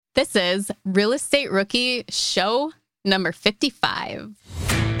This is Real Estate Rookie show number 55.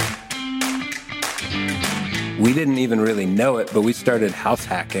 We didn't even really know it, but we started house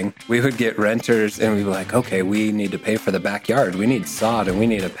hacking. We would get renters and we'd be like, okay, we need to pay for the backyard. We need sod and we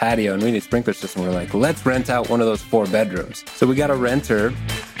need a patio and we need a sprinkler system. We're like, let's rent out one of those 4 bedrooms. So we got a renter.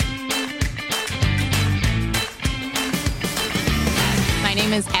 My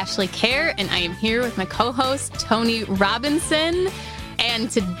name is Ashley Kerr, and I am here with my co-host, Tony Robinson.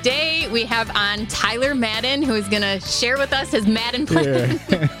 And today we have on Tyler Madden, who is going to share with us his Madden plan.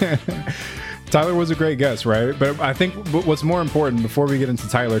 Yeah. Tyler was a great guest, right? But I think what's more important, before we get into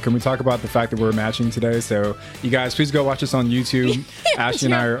Tyler, can we talk about the fact that we're matching today? So you guys, please go watch us on YouTube. Ashley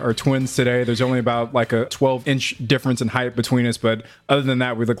and I are twins today. There's only about like a 12-inch difference in height between us. But other than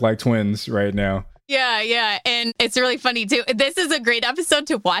that, we look like twins right now. Yeah. And it's really funny, too. This is a great episode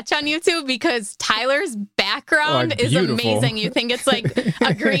to watch on YouTube because Tyler's background is amazing. You think it's like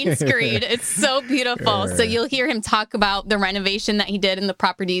a green screen. It's so beautiful. So you'll hear him talk about the renovation that he did in the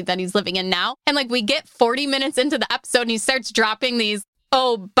property that he's living in now. And like we get 40 minutes into the episode and he starts dropping these,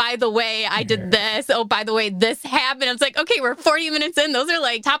 oh, by the way, I did this. Oh, by the way, this happened. It's like, okay, we're 40 minutes in. Those are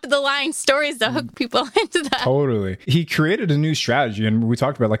like top of the line stories to hook people into that. Totally. He created a new strategy. And we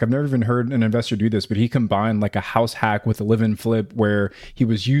talked about, like, I've never even heard an investor do this, but he combined like a house hack with a live-in flip where he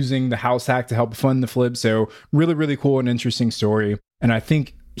was using the house hack to help fund the flip. So really, really cool and interesting story. And I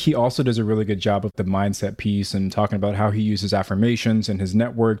think he also does a really good job of the mindset piece and talking about how he uses affirmations and his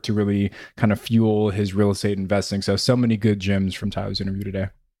network to really kind of fuel his real estate investing. So many good gems from Tyler's interview today.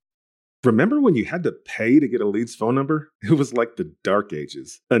 Remember when you had to pay to get a lead's phone number? It was like the dark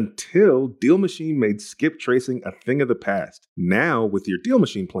ages until Deal Machine made skip tracing a thing of the past. Now, with your Deal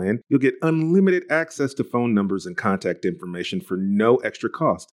Machine plan, you'll get unlimited access to phone numbers and contact information for no extra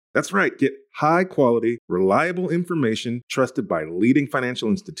cost. That's right. Get high quality, reliable information trusted by leading financial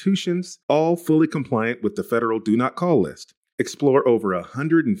institutions, all fully compliant with the federal Do Not Call list. Explore over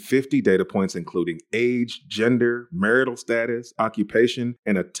 150 data points, including age, gender, marital status, occupation,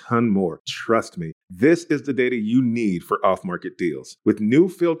 and a ton more. Trust me, this is the data you need for off-market deals. With new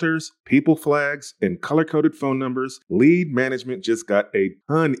filters, people flags, and color-coded phone numbers, lead management just got a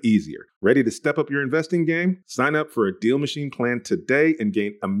ton easier. Ready to step up your investing game? Sign up for a Deal Machine plan today and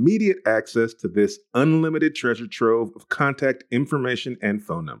gain immediate access to this unlimited treasure trove of contact information and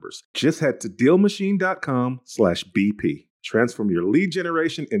phone numbers. Just head to DealMachine.com/BP. Transform your lead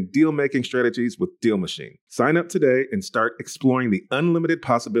generation and deal-making strategies with Deal Machine. Sign up today and start exploring the unlimited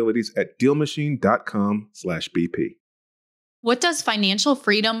possibilities at DealMachine.com/BP. What does financial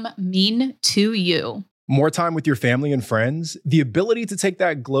freedom mean to you? More time with your family and friends, the ability to take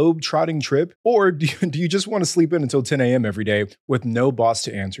that globe-trotting trip, or do you just want to sleep in until 10 a.m. every day with no boss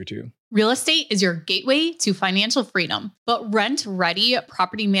to answer to? Real estate is your gateway to financial freedom, but rent-ready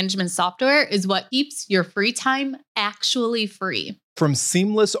property management software is what keeps your free time actually free. From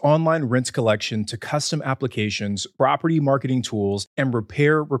seamless online rent collection to custom applications, property marketing tools, and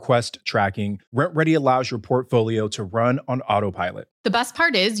repair request tracking, RentReady allows your portfolio to run on autopilot. The best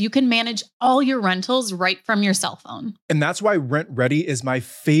part is you can manage all your rentals right from your cell phone. And that's why RentReady is my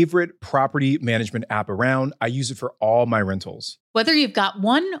favorite property management app around. I use it for all my rentals. Whether you've got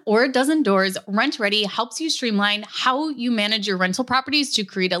 1 or a dozen doors, RentReady helps you streamline how you manage your rental properties to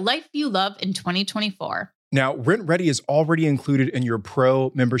create a life you love in 2024. Now, RentReady is already included in your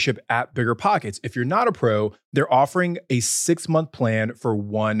pro membership at Bigger Pockets. If you're not a pro, they're offering a 6-month plan for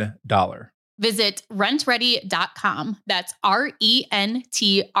 $1. Visit rentredi.com. That's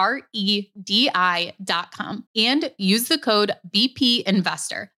RENTREDI.com. And use the code BP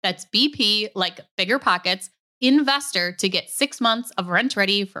Investor. That's BP like Bigger Pockets Investor to get 6 months of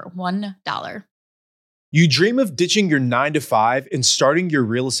RentReady for $1. You dream of ditching your 9-to-5 and starting your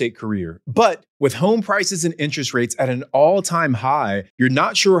real estate career. But with home prices and interest rates at an all-time high, you're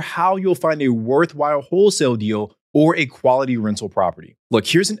not sure how you'll find a worthwhile wholesale deal or a quality rental property. Look,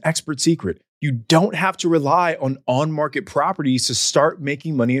 here's an expert secret. You don't have to rely on-market properties to start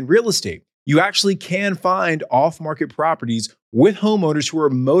making money in real estate. You actually can find off-market properties with homeowners who are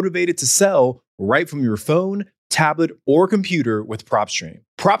motivated to sell right from your phone, tablet, or computer with PropStream.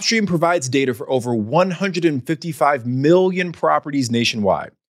 PropStream provides data for over 155 million properties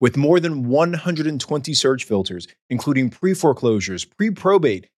nationwide, with more than 120 search filters, including pre-foreclosures,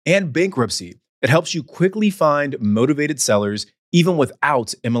 pre-probate, and bankruptcy. It helps you quickly find motivated sellers even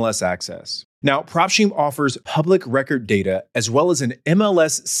without MLS access. Now, PropStream offers public record data as well as an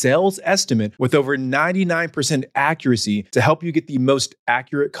MLS sales estimate with over 99% accuracy to help you get the most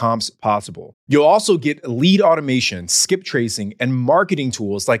accurate comps possible. You'll also get lead automation, skip tracing, and marketing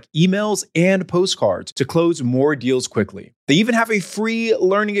tools like emails and postcards to close more deals quickly. They even have a free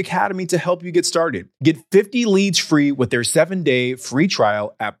learning academy to help you get started. Get 50 leads free with their 7-day free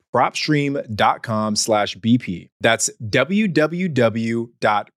trial at propstream.com/BP. That's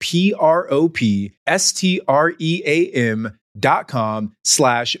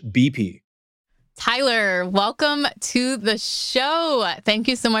www.propstream.com/BP. Tyler, welcome to the show. Thank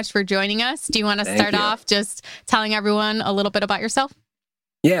you so much for joining us. Do you want to start off just telling everyone a little bit about yourself?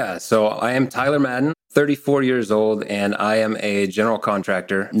 Yeah, so I am Tyler Madden, 34 years old, and I am a general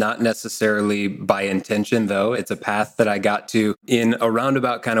contractor, not necessarily by intention, though. It's a path that I got to in a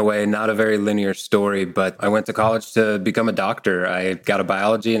roundabout kind of way, not a very linear story, but I went to college to become a doctor. I got a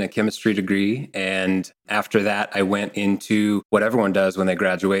biology and a chemistry degree, and after that, I went into what everyone does when they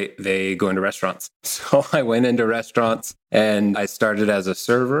graduate. They go into restaurants. So I went into restaurants and I started as a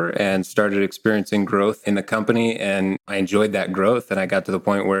server and started experiencing growth in the company. And I enjoyed that growth. And I got to the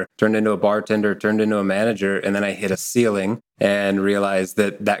point where I turned into a bartender, turned into a manager, and then I hit a ceiling and realized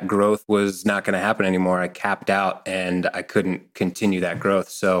that that growth was not going to happen anymore. I capped out and I couldn't continue that growth.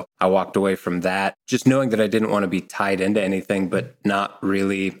 So I walked away from that, just knowing that I didn't want to be tied into anything, but not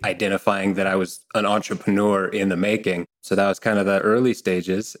really identifying that I was an entrepreneur in the making. So that was kind of the early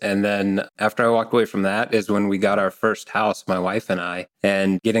stages. And then after I walked away from that is when we got our first house, my wife and I.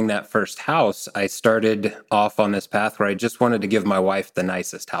 And getting that first house, I started off on this path where I just wanted to give my wife the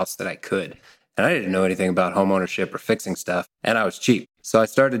nicest house that I could. And I didn't know anything about home ownership or fixing stuff, and I was cheap. So I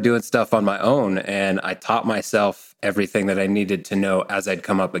started doing stuff on my own, and I taught myself everything that I needed to know as I'd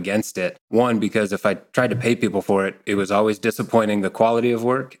come up against it. One, because if I tried to pay people for it, it was always disappointing the quality of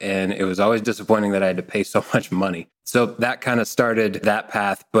work, and it was always disappointing that I had to pay so much money. So that kind of started that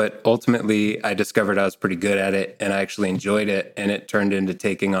path, but ultimately I discovered I was pretty good at it, and I actually enjoyed it, and it turned into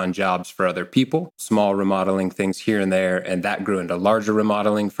taking on jobs for other people, small remodeling things here and there, and that grew into larger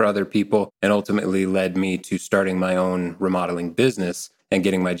remodeling for other people, and ultimately led me to starting my own remodeling business and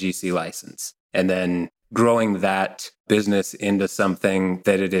getting my GC license. And then growing that business into something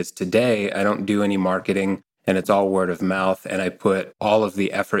that it is today. I don't do any marketing and it's all word of mouth. And I put all of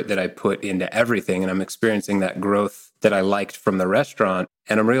the effort that I put into everything. And I'm experiencing that growth that I liked from the restaurant.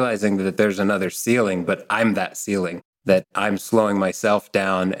 And I'm realizing that there's another ceiling, but I'm that ceiling, that I'm slowing myself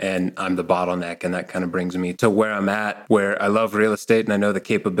down and I'm the bottleneck. And that kind of brings me to where I'm at, where I love real estate and I know the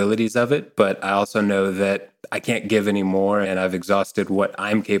capabilities of it, but I also know that I can't give any more and I've exhausted what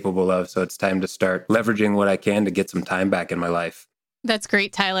I'm capable of. So it's time to start leveraging what I can to get some time back in my life. That's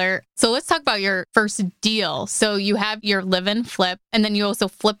great, Tyler. So let's talk about your first deal. So you have your live-in flip, and then you also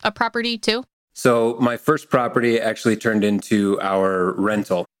flip a property too? So my first property actually turned into our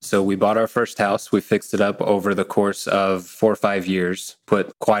rental. So we bought our first house. We fixed it up over the course of 4 or 5 years,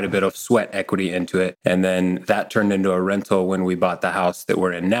 put quite a bit of sweat equity into it. And then that turned into a rental when we bought the house that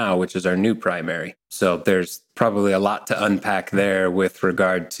we're in now, which is our new primary. So there's probably a lot to unpack there with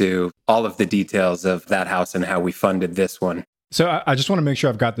regard to all of the details of that house and how we funded this one. So I just want to make sure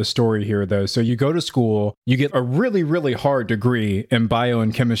I've got the story here, though. So you go to school, you get a really, really hard degree in bio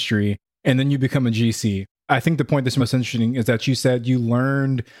and chemistry, and then you become a GC. I think the point that's most interesting is that you said you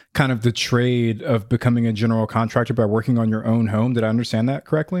learned kind of the trade of becoming a general contractor by working on your own home. Did I understand that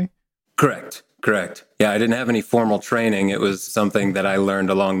correctly? Correct. Yeah, I didn't have any formal training. It was something that I learned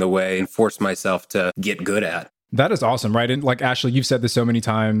along the way and forced myself to get good at. That is awesome, right? And like Ashley, you've said this so many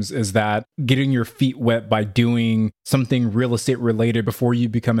times, is that getting your feet wet by doing something real estate related before you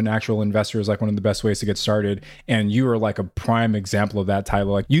become an actual investor is like one of the best ways to get started. And you are like a prime example of that, Tyler.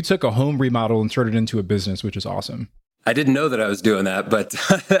 Like you took a home remodel and turned it into a business, which is awesome. I didn't know that I was doing that, but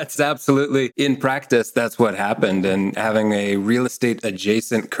that's absolutely, in practice, that's what happened. And having a real estate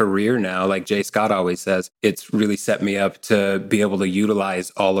adjacent career now, like Jay Scott always says, it's really set me up to be able to utilize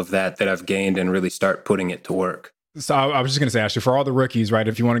all of that I've gained and really start putting it to work. So I was just going to say, Ashley, for all the rookies, right,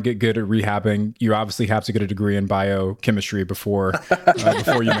 if you want to get good at rehabbing, you obviously have to get a degree in biochemistry before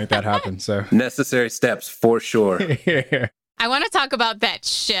you make that happen. So necessary steps for sure. Yeah. I want to talk about that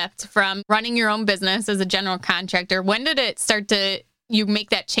shift from running your own business as a general contractor. When did it start to, you make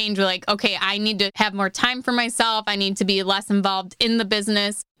that change? Where like, okay, I need to have more time for myself. I need to be less involved in the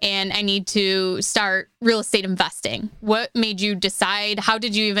business and I need to start real estate investing. What made you decide? How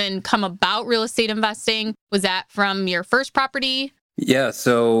did you even come about real estate investing? Was that from your first property? Yeah,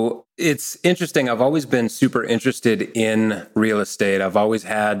 so it's interesting. I've always been super interested in real estate. I've always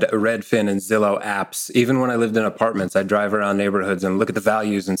had Redfin and Zillow apps. Even when I lived in apartments, I drive around neighborhoods and look at the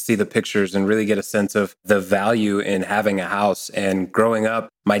values and see the pictures and really get a sense of the value in having a house. And growing up,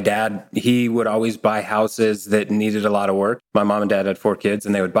 my dad, he would always buy houses that needed a lot of work. My mom and dad had 4 kids,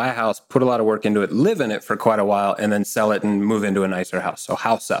 and they would buy a house, put a lot of work into it, live in it for quite a while, and then sell it and move into a nicer house. So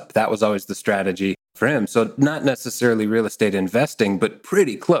house up. That was always the strategy for him. So not necessarily real estate investing, but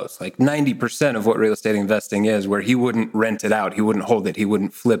pretty close, like 90% of what real estate investing is, where he wouldn't rent it out, he wouldn't hold it, he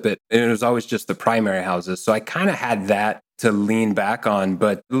wouldn't flip it. And it was always just the primary houses. So I kind of had that to lean back on.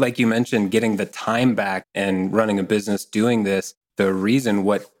 But like you mentioned, getting the time back and running a business doing this, the reason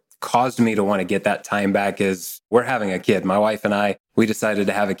what caused me to want to get that time back is we're having a kid. My wife and I, we decided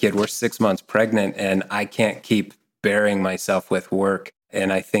to have a kid. We're 6 months pregnant, and I can't keep burying myself with work.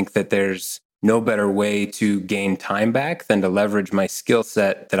 And I think that there's no better way to gain time back than to leverage my skill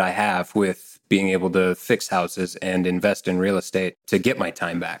set that I have with being able to fix houses and invest in real estate to get my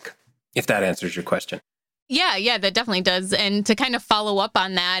time back, if that answers your question. Yeah, that definitely does. And to kind of follow up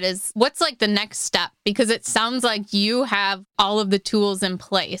on that is what's like the next step? Because it sounds like you have all of the tools in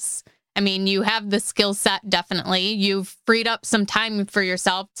place. I mean, you have the skill set, definitely. You've freed up some time for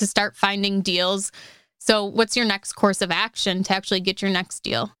yourself to start finding deals. So what's your next course of action to actually get your next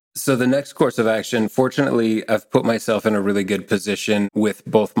deal? So the next course of action, fortunately, I've put myself in a really good position with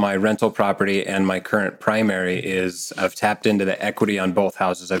both my rental property and my current primary is I've tapped into the equity on both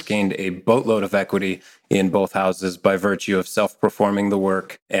houses. I've gained a boatload of equity in both houses by virtue of self-performing the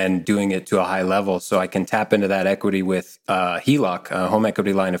work and doing it to a high level. So I can tap into that equity with HELOC, a home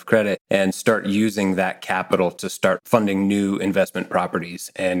equity line of credit, and start using that capital to start funding new investment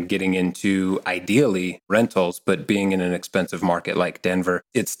properties and getting into ideally rentals, but being in an expensive market like Denver.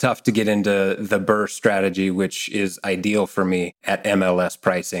 It's tough to get into the BRRRR strategy, which is ideal for me at MLS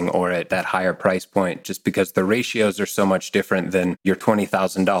pricing or at that higher price point, just because the ratios are so much different than your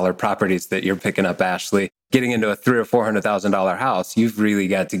 $20,000 properties that you're picking up, Ashley. Getting into a $300,000 or $400,000 house, you've really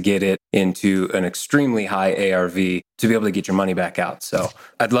got to get it into an extremely high ARV to be able to get your money back out. So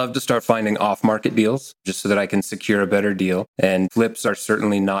I'd love to start finding off-market deals just so that I can secure a better deal. And flips are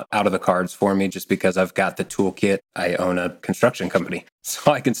certainly not out of the cards for me just because I've got the toolkit. I own a construction company.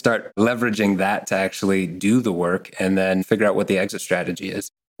 So I can start leveraging that to actually do the work and then figure out what the exit strategy is,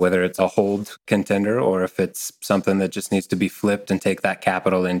 whether it's a hold contender or if it's something that just needs to be flipped and take that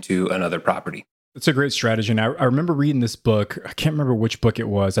capital into another property. It's a great strategy. And I remember reading this book. I can't remember which book it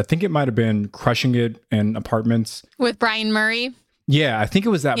was. I think it might have been Crushing It in Apartments. With Brian Murray? Yeah, I think it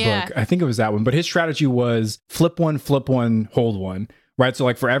was that book. I think it was that one. But his strategy was flip one, hold one, right? So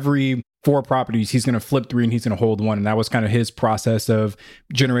like for every 4 properties, he's going to flip 3 and he's going to hold 1. And that was kind of his process of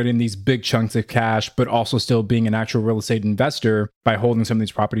generating these big chunks of cash, but also still being an actual real estate investor by holding some of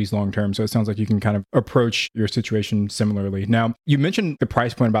these properties long term. So it sounds like you can kind of approach your situation similarly. Now, you mentioned the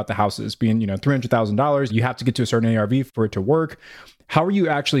price point about the houses being, $300,000. You have to get to a certain ARV for it to work. How are you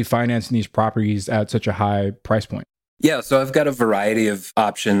actually financing these properties at such a high price point? Yeah, so I've got a variety of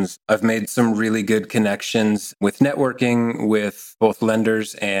options. I've made some really good connections with networking with both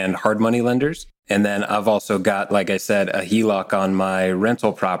lenders and hard money lenders. And then I've also got, like I said, a HELOC on my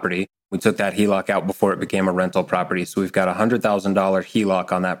rental property. We took that HELOC out before it became a rental property. So we've got a $100,000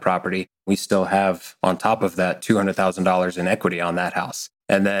 HELOC on that property. We still have, on top of that, $200,000 in equity on that house.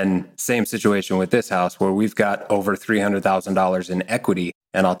 And then same situation with this house where we've got over $300,000 in equity,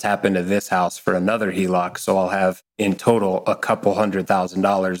 and I'll tap into this house for another HELOC. So I'll have in total a couple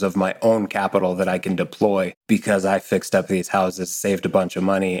 $100,000 of my own capital that I can deploy because I fixed up these houses, saved a bunch of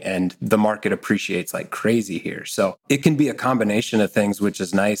money, and the market appreciates like crazy here. So it can be a combination of things, which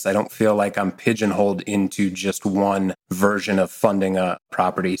is nice. I don't feel like I'm pigeonholed into just one version of funding a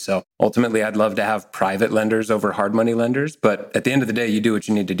property. So ultimately, I'd love to have private lenders over hard money lenders. But at the end of the day, you do what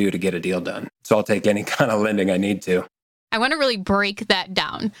you need to do to get a deal done. So I'll take any kind of lending I need to. I want to really break that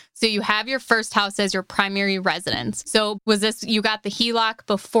down. So you have your first house as your primary residence. So was this, you got the HELOC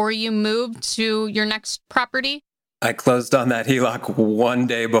before you moved to your next property? I closed on that HELOC one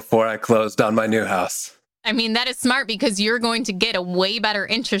day before I closed on my new house. I mean, that is smart because you're going to get a way better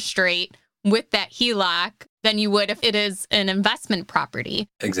interest rate with that HELOC than you would if it is an investment property.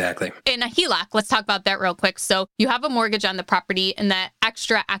 Exactly. In a HELOC, let's talk about that real quick. So you have a mortgage on the property and that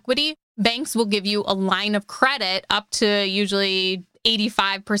extra equity, banks will give you a line of credit up to usually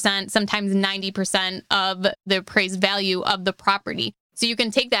 85%, sometimes 90% of the appraised value of the property. So you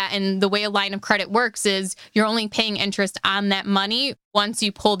can take that, and the way a line of credit works is you're only paying interest on that money once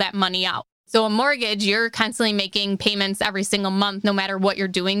you pull that money out. So a mortgage, you're constantly making payments every single month, no matter what you're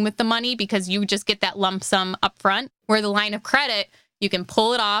doing with the money, because you just get that lump sum up front. Where the line of credit, You can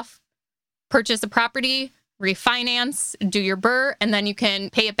pull it off, purchase a property, refinance, do your BRRRR, and then you can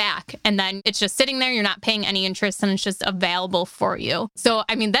pay it back. And then it's just sitting there. You're not paying any interest and it's just available for you. So,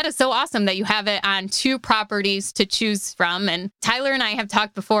 I mean, that is so awesome that you have it on 2 properties to choose from. And Tyler and I have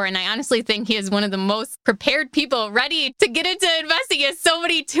talked before, and I honestly think he is one of the most prepared people ready to get into investing. He has so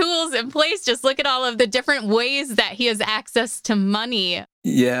many tools in place. Just look at all of the different ways that he has access to money.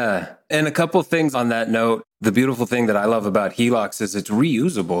 Yeah. And a couple things on that note. The beautiful thing that I love about HELOCs is it's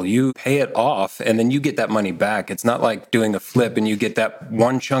reusable. You pay it off and then you get that money back. It's not like doing a flip and you get that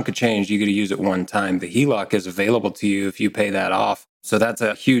one chunk of change you get to use it one time. The HELOC is available to you if you pay that off. So that's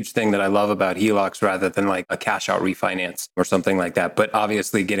a huge thing that I love about HELOCs rather than like a cash out refinance or something like that. But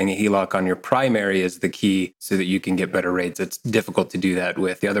obviously getting a HELOC on your primary is the key so that you can get better rates. It's difficult to do that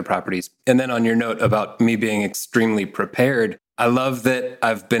with the other properties. And then on your note about me being extremely prepared, I love that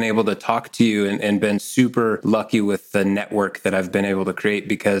I've been able to talk to you and been super lucky with the network that I've been able to create,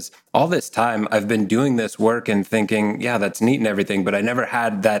 because all this time I've been doing this work and thinking, yeah, that's neat and everything, but I never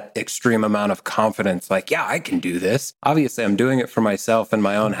had that extreme amount of confidence. Like, yeah, I can do this. Obviously, I'm doing it for myself and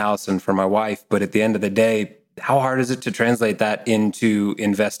my own house and for my wife. But at the end of the day, how hard is it to translate that into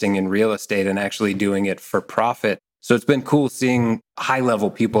investing in real estate and actually doing it for profit? So it's been cool seeing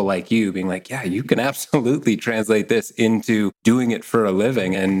high-level people like you being like, yeah, you can absolutely translate this into doing it for a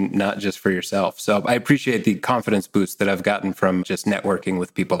living and not just for yourself. So I appreciate the confidence boost that I've gotten from just networking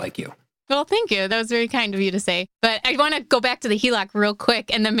with people like you. Well, thank you. That was very kind of you to say. But I want to go back to the HELOC real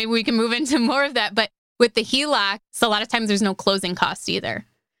quick, and then maybe we can move into more of that. But with the HELOC, so a lot of times there's no closing costs either.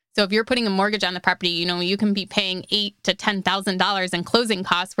 So if you're putting a mortgage on the property, you can be paying $8,000 to $10,000 in closing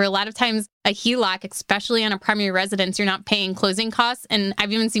costs, where a lot of times a HELOC, especially on a primary residence, you're not paying closing costs. And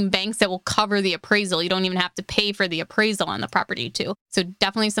I've even seen banks that will cover the appraisal. You don't even have to pay for the appraisal on the property too. So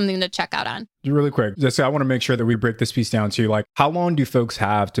definitely something to check out on. Really quick, I want to make sure that we break this piece down to like, how long do folks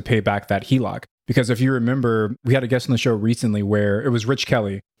have to pay back that HELOC? Because if you remember, we had a guest on the show recently where it was Rich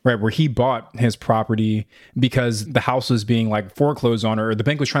Kelly, right? Where he bought his property because the house was being like foreclosed on, or the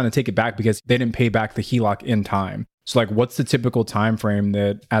bank was trying to take it back because they didn't pay back the HELOC in time. So like, what's the typical time frame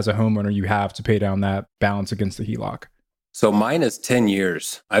that as a homeowner you have to pay down that balance against the HELOC? So mine is 10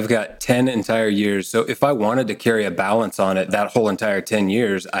 years. I've got 10 entire years. So if I wanted to carry a balance on it that whole entire 10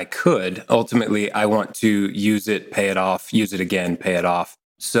 years, I could. Ultimately, I want to use it, pay it off, use it again, pay it off.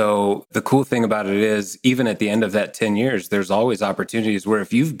 So the cool thing about it is, even at the end of that 10 years, there's always opportunities where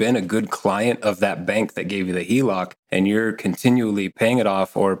if you've been a good client of that bank that gave you the HELOC and you're continually paying it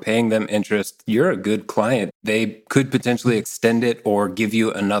off or paying them interest, you're a good client. They could potentially extend it or give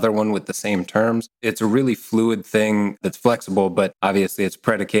you another one with the same terms. It's a really fluid thing that's flexible, but obviously it's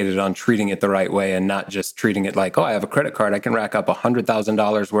predicated on treating it the right way and not just treating it like, oh, I have a credit card. I can rack up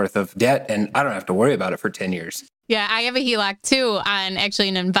 $100,000 worth of debt and I don't have to worry about it for 10 years. Yeah, I have a HELOC too on actually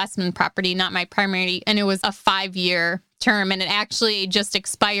an investment property, not my primary. And it was a 5-year term and it actually just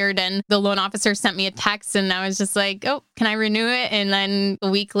expired. And the loan officer sent me a text and I was just like, oh, can I renew it? And then a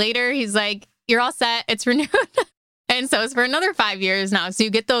week later, he's like, you're all set. It's renewed. And so it's for another 5 years now. So you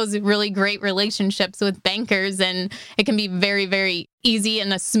get those really great relationships with bankers and it can be very, very easy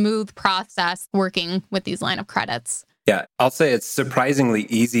and a smooth process working with these line of credits. Yeah, I'll say it's surprisingly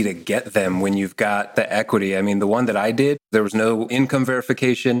easy to get them when you've got the equity. I mean, the one that I did, there was no income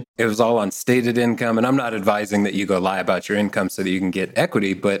verification. It was all on stated income. And I'm not advising that you go lie about your income so that you can get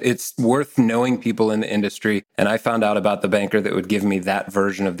equity, but it's worth knowing people in the industry. And I found out about the banker that would give me that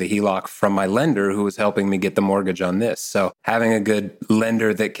version of the HELOC from my lender who was helping me get the mortgage on this. So having a good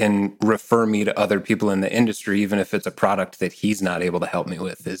lender that can refer me to other people in the industry, even if it's a product that he's not able to help me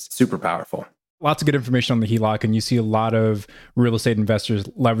with, is super powerful. Lots of good information on the HELOC, and you see a lot of real estate investors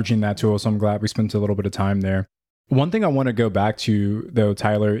leveraging that tool. So I'm glad we spent a little bit of time there. One thing I want to go back to, though,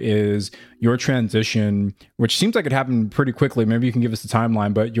 Tyler, is your transition, which seems like it happened pretty quickly. Maybe you can give us the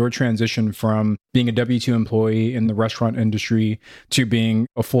timeline, but your transition from being a W-2 employee in the restaurant industry to being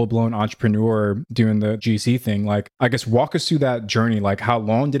a full-blown entrepreneur doing the GC thing. Like, I guess, walk us through that journey. Like, how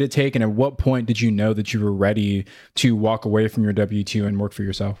long did it take? And at what point did you know that you were ready to walk away from your W-2 and work for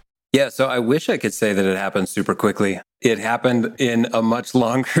yourself? Yeah, so I wish I could say that it happened super quickly. It happened in a much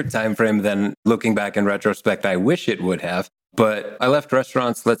longer time frame than, looking back in retrospect, I wish it would have. But I left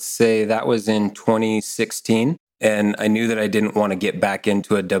restaurants, let's say that was in 2016. And I knew that I didn't want to get back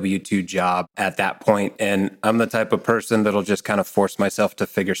into a W-2 job at that point. And I'm the type of person that'll just kind of force myself to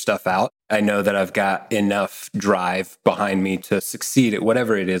figure stuff out. I know that I've got enough drive behind me to succeed at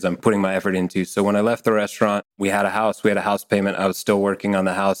whatever it is I'm putting my effort into. So when I left the restaurant, we had a house payment. I was still working on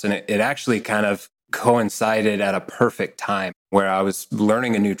the house. And it actually kind of coincided at a perfect time where I was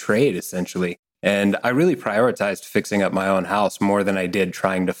learning a new trade, essentially. And I really prioritized fixing up my own house more than I did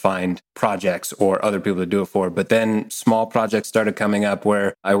trying to find projects or other people to do it for. But then small projects started coming up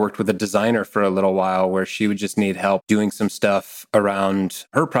where I worked with a designer for a little while where she would just need help doing some stuff around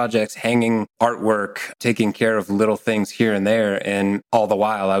her projects, hanging artwork, taking care of little things here and there. And all the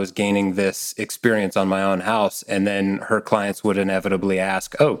while I was gaining this experience on my own house. And then her clients would inevitably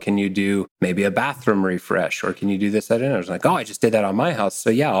ask, oh, can you do maybe a bathroom refresh? Or can you do this, that, and I was like, oh, I just did that on my house. So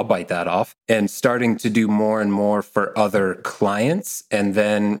yeah, I'll bite that off. And starting to do more and more for other clients. And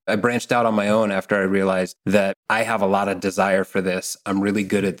then I branched out on my own after I realized that I have a lot of desire for this. I'm really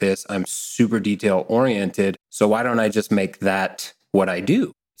good at this. I'm super detail oriented. So why don't I just make that what I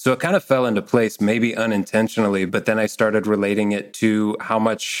do? So it kind of fell into place, maybe unintentionally, but then I started relating it to how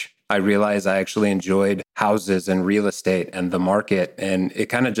much I realized I actually enjoyed houses and real estate and the market. And it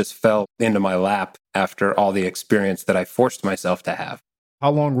kind of just fell into my lap after all the experience that I forced myself to have. How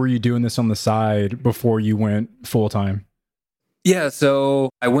long were you doing this on the side before you went full time? Yeah, so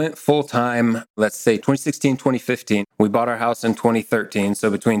I went full time, let's say 2016, 2015. We bought our house in 2013. So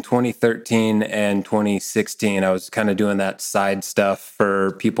between 2013 and 2016, I was kind of doing that side stuff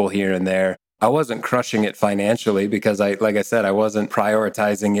for people here and there. I wasn't crushing it financially because like I said, I wasn't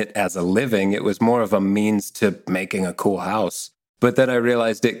prioritizing it as a living. It was more of a means to making a cool house. But then I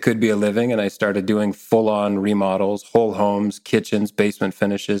realized it could be a living and I started doing full-on remodels, whole homes, kitchens, basement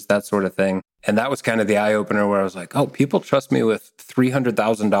finishes, that sort of thing. And that was kind of the eye-opener where I was like, oh, people trust me with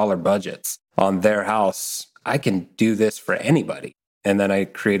 $300,000 budgets on their house. I can do this for anybody. And then I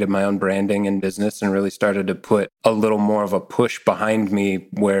created my own branding and business and really started to put a little more of a push behind me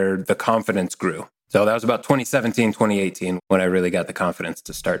where the confidence grew. So that was about 2017, 2018 when I really got the confidence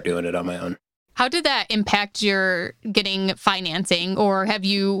to start doing it on my own. How did that impact your getting financing? Or have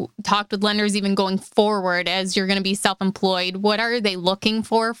you talked with lenders even going forward as you're going to be self-employed? What are they looking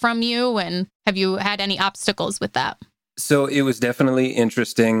for from you? And have you had any obstacles with that? So it was definitely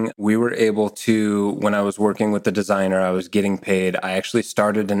interesting. We were able to, when I was working with the designer, I was getting paid. I actually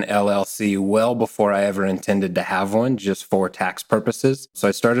started an LLC well before I ever intended to have one, just for tax purposes. So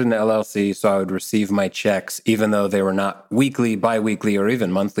I started an LLC so I would receive my checks, even though they were not weekly, biweekly, or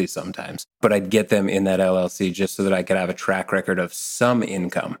even monthly sometimes. But I'd get them in that LLC just so that I could have a track record of some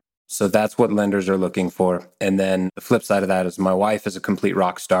income. So that's what lenders are looking for. And then the flip side of that is my wife is a complete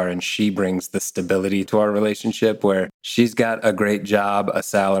rock star and she brings the stability to our relationship where she's got a great job, a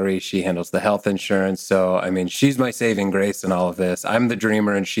salary, she handles the health insurance. So, I mean, she's my saving grace in all of this. I'm the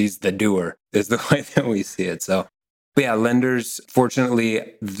dreamer and she's the doer is the way that we see it. So, but yeah, lenders,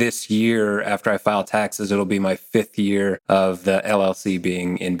 fortunately, this year after I file taxes, it'll be my 5th year of the LLC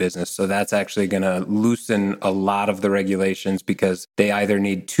being in business. So that's actually going to loosen a lot of the regulations because they either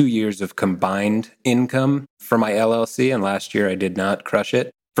need 2 years of combined income for my LLC. And last year I did not crush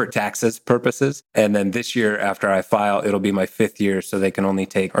it for taxes purposes. And then this year after I file, it'll be my 5th year. So they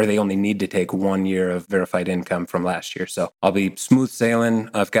only need to take 1 year of verified income from last year. So I'll be smooth sailing.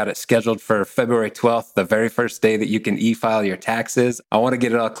 I've got it scheduled for February 12th, the very first day that you can e-file your taxes. I want to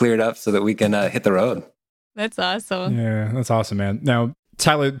get it all cleared up so that we can hit the road. That's awesome. Yeah, that's awesome, man. Now,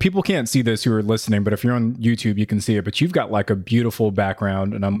 Tyler, people can't see this who are listening, but if you're on YouTube, you can see it. But you've got like a beautiful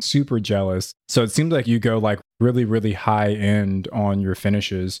background and I'm super jealous. So it seems like you go like really, really high end on your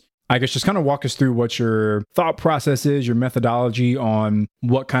finishes. I guess just kind of walk us through what your thought process is, your methodology on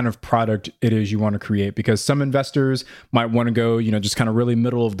what kind of product it is you want to create. Because some investors might want to go, just kind of really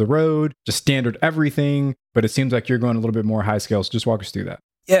middle of the road, just standard everything. But it seems like you're going a little bit more high scale. So just walk us through that.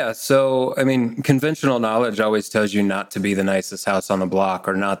 Yeah. So, I mean, conventional knowledge always tells you not to be the nicest house on the block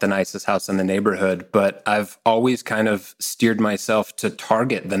or not the nicest house in the neighborhood. But I've always kind of steered myself to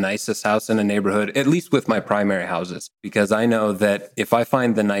target the nicest house in a neighborhood, at least with my primary houses, because I know that if I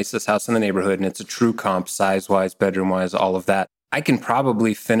find the nicest house in the neighborhood and it's a true comp, size-wise, bedroom-wise, all of that, I can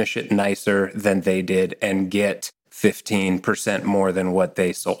probably finish it nicer than they did and get 15% more than what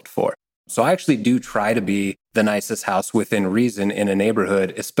they sold for. So I actually do try to be the nicest house within reason in a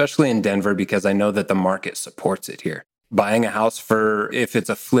neighborhood, especially in Denver, because I know that the market supports it here. Buying a house if it's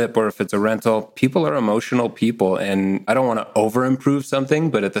a flip or if it's a rental, people are emotional people. And I don't want to over improve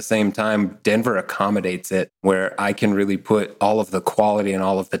something, but at the same time, Denver accommodates it where I can really put all of the quality and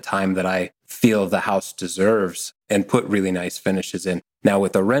all of the time that I feel the house deserves and put really nice finishes in. Now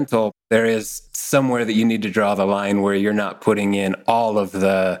with a rental, there is somewhere that you need to draw the line where you're not putting in all of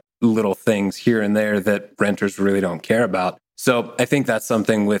the little things here and there that renters really don't care about. So I think that's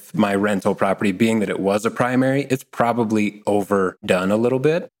something with my rental property, being that it was a primary, it's probably overdone a little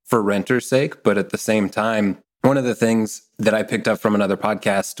bit for renters' sake. But at the same time, One of the things that I picked up from another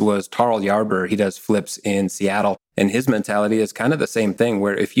podcast was Tarl Yarber. He does flips in Seattle. And his mentality is kind of the same thing,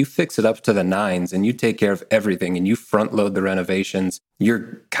 where if you fix it up to the nines and you take care of everything and you front load the renovations,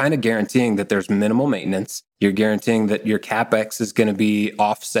 you're kind of guaranteeing that there's minimal maintenance. You're guaranteeing that your CapEx is going to be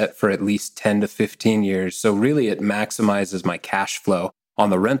offset for at least 10 to 15 years. So really it maximizes my cash flow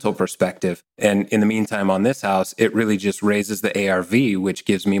on the rental perspective. And in the meantime, on this house, it really just raises the ARV, which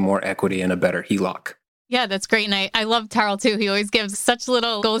gives me more equity and a better HELOC. Yeah, that's great. And I love Tarl too. He always gives such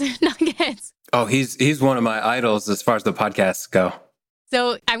little golden nuggets. Oh, he's one of my idols as far as the podcasts go.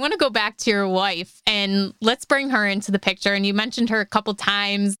 So I want to go back to your wife and let's bring her into the picture. And you mentioned her a couple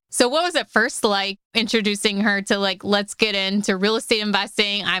times. So what was it first like introducing her to let's get into real estate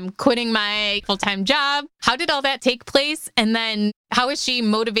investing? I'm quitting my full-time job. How did all that take place? And then how has she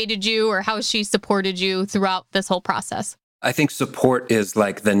motivated you or how has she supported you throughout this whole process? I think support is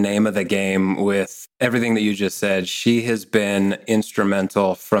like the name of the game with everything that you just said. She has been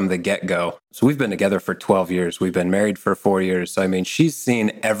instrumental from the get-go. So we've been together for 12 years. We've been married for 4 years. So, I mean, she's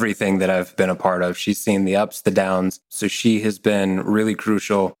seen everything that I've been a part of. She's seen the ups, the downs. So she has been really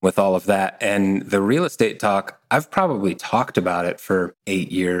crucial with all of that. And the real estate talk, I've probably talked about it for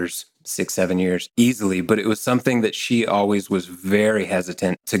 8 years. 6, 7 years easily, but it was something that she always was very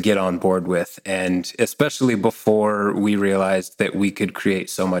hesitant to get on board with. And especially before we realized that we could create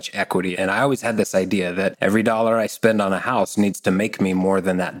so much equity. And I always had this idea that every dollar I spend on a house needs to make me more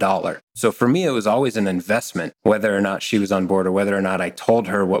than that dollar. So for me, it was always an investment, whether or not she was on board or whether or not I told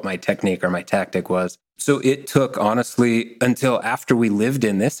her what my technique or my tactic was. So it took, honestly, until after we lived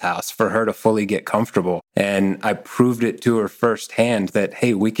in this house for her to fully get comfortable. And I proved it to her firsthand that,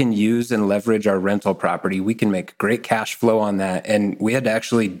 hey, we can use and leverage our rental property. We can make great cash flow on that. And we had to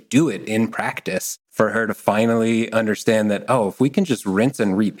actually do it in practice for her to finally understand that, oh, if we can just rinse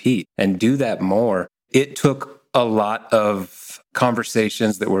and repeat and do that more. It took a lot of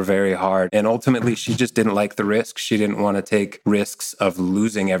conversations that were very hard. And ultimately, she just didn't like the risk. She didn't want to take risks of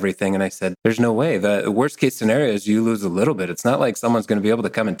losing everything. And I said, there's no way. The worst case scenario is you lose a little bit. It's not like someone's going to be able to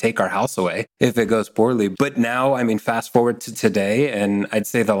come and take our house away if it goes poorly. But now, I mean, fast forward to today, and I'd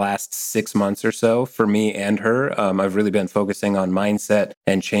say the last 6 months or so for me and her, I've really been focusing on mindset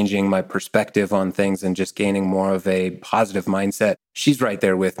and changing my perspective on things and just gaining more of a positive mindset. She's right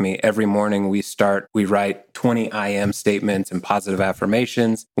there with me. Every morning we write 20 I am statements and positive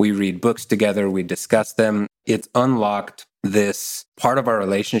affirmations. We read books together. We discuss them. It's unlocked this part of our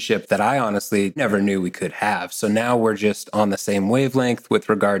relationship that I honestly never knew we could have. So now we're just on the same wavelength with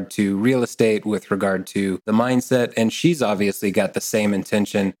regard to real estate, with regard to the mindset. And she's obviously got the same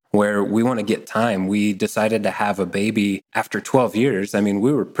intention where we want to get time. We decided to have a baby after 12 years. I mean,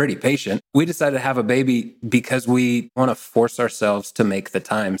 we were pretty patient. We decided to have a baby because we want to force ourselves to make the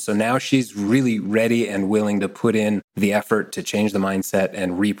time. So now she's really ready and willing to put in the effort to change the mindset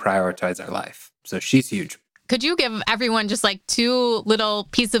and reprioritize our life. So she's huge. Could you give everyone just 2 little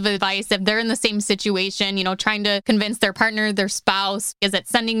pieces of advice if they're in the same situation, trying to convince their partner, their spouse? Is it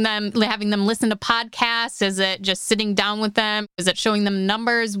having them listen to podcasts? Is it just sitting down with them? Is it showing them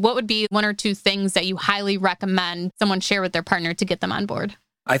numbers? What would be 1 or 2 things that you highly recommend someone share with their partner to get them on board?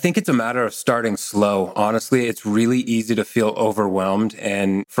 I think it's a matter of starting slow. Honestly, it's really easy to feel overwhelmed.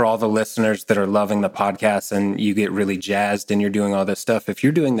 And for all the listeners that are loving the podcast and you get really jazzed and you're doing all this stuff, if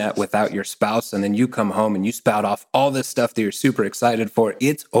you're doing that without your spouse and then you come home and you spout off all this stuff that you're super excited for,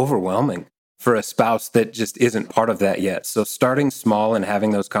 it's overwhelming for a spouse that just isn't part of that yet. So starting small and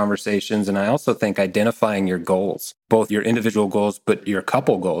having those conversations. And I also think identifying your goals, both your individual goals, but your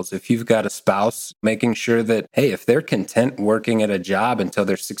couple goals. If you've got a spouse, making sure that, hey, if they're content working at a job until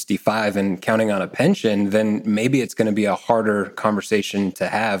they're 65 and counting on a pension, then maybe it's going to be a harder conversation to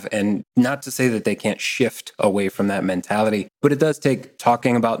have. And not to say that they can't shift away from that mentality, but it does take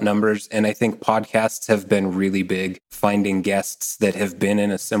talking about numbers. And I think podcasts have been really big, finding guests that have been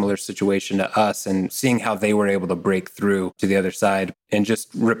in a similar situation to us and seeing how they were able to break through to the other side, and just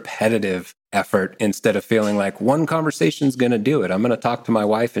repetitive effort instead of feeling like one conversation is going to do it. I'm going to talk to my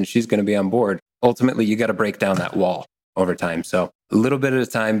wife and she's going to be on board. Ultimately, you got to break down that wall over time. So a little bit at a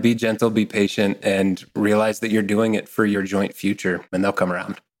time, be gentle, be patient, and realize that you're doing it for your joint future, and they'll come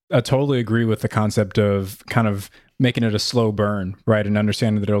around. I totally agree with the concept of kind of making it a slow burn, right? And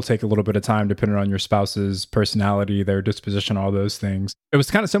understanding that it'll take a little bit of time depending on your spouse's personality, their disposition, all those things. It was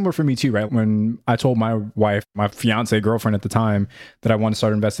kind of similar for me too, right? When I told my wife, my fiance, girlfriend at the time, that I want to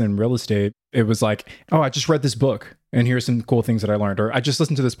start investing in real estate, it was like, oh, I just read this book and here's some cool things that I learned. Or I just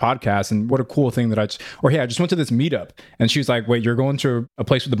listened to this podcast and what a cool thing that hey, I just went to this meetup. And she was like, wait, you're going to a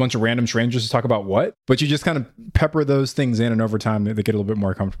place with a bunch of random strangers to talk about what? But you just kind of pepper those things in, and over time they get a little bit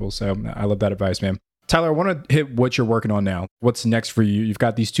more comfortable. So I love that advice, man. Tyler, I want to hit what you're working on now. What's next for you? You've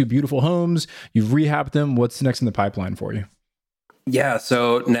got these 2 beautiful homes. You've rehabbed them. What's next in the pipeline for you? Yeah,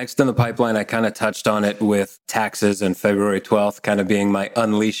 so next in the pipeline, I kind of touched on it with taxes and February 12th kind of being my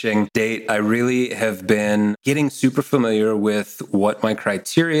unleashing date. I really have been getting super familiar with what my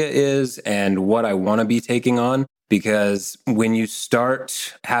criteria is and what I want to be taking on. Because when you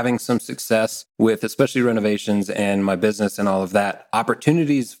start having some success with especially renovations and my business and all of that,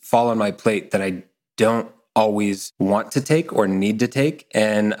 opportunities fall on my plate that I don't always want to take or need to take.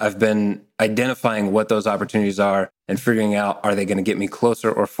 And I've been identifying what those opportunities are and figuring out, are they going to get me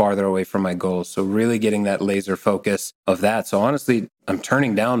closer or farther away from my goals? So really getting that laser focus of that. So honestly, I'm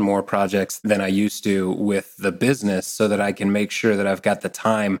turning down more projects than I used to with the business so that I can make sure that I've got the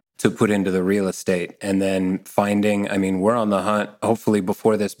time to put into the real estate. And then we're on the hunt. Hopefully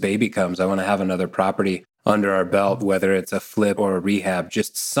before this baby comes, I want to have another property under our belt, whether it's a flip or a rehab,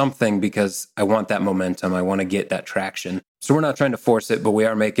 just something, because I want that momentum. I want to get that traction. So we're not trying to force it, but we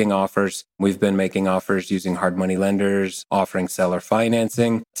are making offers. We've been making offers using hard money lenders, offering seller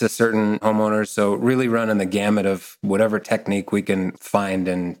financing to certain homeowners. So really running the gamut of whatever technique we can find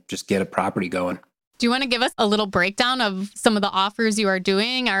and just get a property going. Do you want to give us a little breakdown of some of the offers you are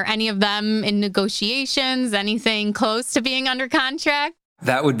doing? Are any of them in negotiations? Anything close to being under contract?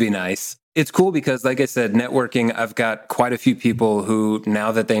 That would be nice. It's cool because, like I said, networking, I've got quite a few people who,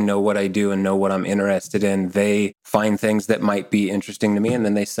 now that they know what I do and know what I'm interested in, they find things that might be interesting to me and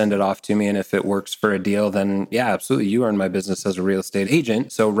then they send it off to me. And if it works for a deal, then yeah, absolutely. You earn my business as a real estate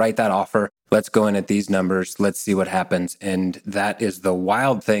agent. So write that offer. Let's go in at these numbers. Let's see what happens. And that is the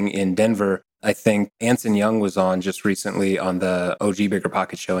wild thing in Denver. I think Anson Young was on just recently on the OG Bigger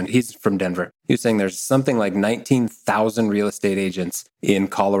Pocket show, and he's from Denver. He was saying there's something like 19,000 real estate agents in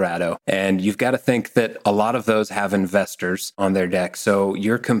Colorado. And you've got to think that a lot of those have investors on their deck. So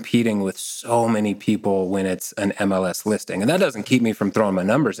you're competing with so many people when it's an MLS listing. And that doesn't keep me from throwing my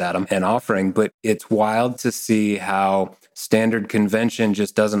numbers at them and offering, but it's wild to see how standard convention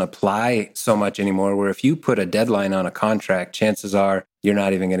just doesn't apply so much anymore, where if you put a deadline on a contract, chances are you're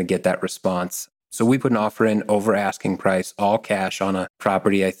not even going to get that response. So we put an offer in over asking price, all cash on a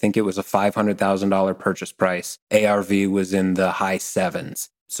property. I think it was a $500,000 purchase price. ARV was in the high sevens.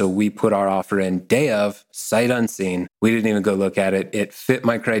 So we put our offer in day of, sight unseen. We didn't even go look at it. It fit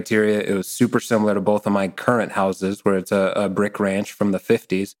my criteria. It was super similar to both of my current houses, where it's a brick ranch from the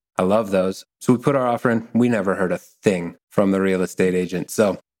 50s. I love those. So we put our offer in. We never heard a thing from the real estate agent.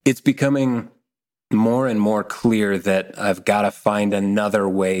 So it's becoming more and more clear that I've got to find another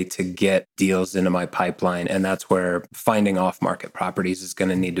way to get deals into my pipeline. And that's where finding off-market properties is going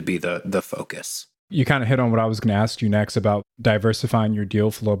to need to be the focus. You kind of hit on what I was going to ask you next about diversifying your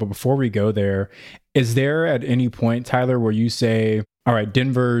deal flow. But before we go there, is there at any point, Tyler, where you say, all right,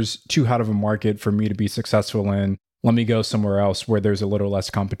 Denver's too hot of a market for me to be successful in. Let me go somewhere else where there's a little less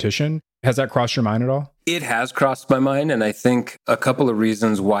competition. Has that crossed your mind at all? It has crossed my mind. And I think a couple of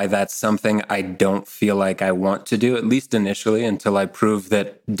reasons why that's something I don't feel like I want to do, at least initially, until I prove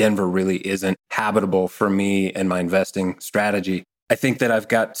that Denver really isn't habitable for me and my investing strategy. I think that I've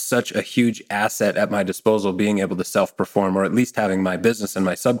got such a huge asset at my disposal being able to self-perform, or at least having my business and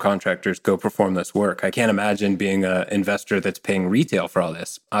my subcontractors go perform this work. I can't imagine being an investor that's paying retail for all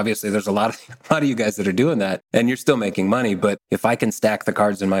this. Obviously, there's a lot of you guys that are doing that and you're still making money. But if I can stack the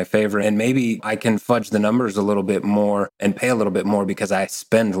cards in my favor and maybe I can fudge the numbers a little bit more and pay a little bit more because I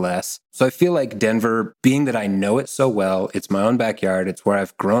spend less. So I feel like Denver, being that I know it so well, it's my own backyard, it's where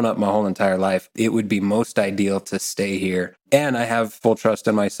I've grown up my whole entire life, it would be most ideal to stay here. And I have full trust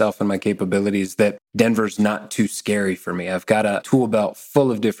in myself and my capabilities that Denver's not too scary for me. I've got a tool belt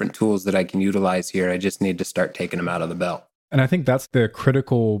full of different tools that I can utilize here. I just need to start taking them out of the belt. And I think that's the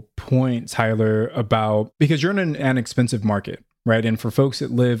critical point, Tyler, about, because you're in an expensive market, right? And for folks that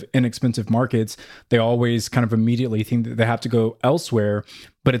live in expensive markets, they always kind of immediately think that they have to go elsewhere.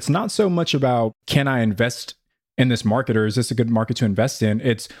 But it's not so much about, can I invest in this market, or is this a good market to invest in?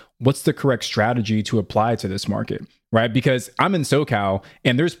 It's, what's the correct strategy to apply to this market, right? Because I'm in SoCal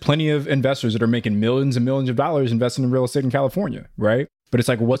and there's plenty of investors that are making millions and millions of dollars investing in real estate in California, right? But it's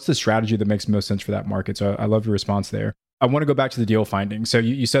like, what's the strategy that makes most sense for that market? So I love your response there. I want to go back to the deal finding. So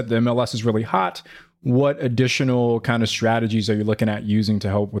you said the MLS is really hot. What additional kind of strategies are you looking at using to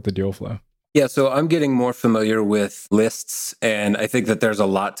help with the deal flow? Yeah, so I'm getting more familiar with lists, and I think that there's a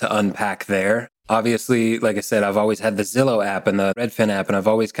lot to unpack there. Obviously, like I said, I've always had the Zillow app and the Redfin app, and I've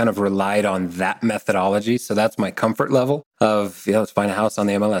always kind of relied on that methodology. So that's my comfort level of, let's find a house on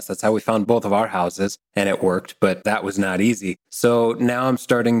the MLS. That's how we found both of our houses, and it worked, but that was not easy. So now I'm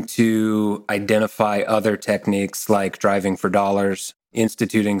starting to identify other techniques like driving for dollars,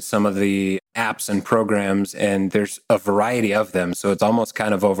 instituting some of the apps and programs, and there's a variety of them. So it's almost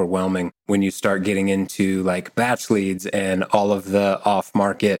kind of overwhelming when you start getting into like batch leads and all of the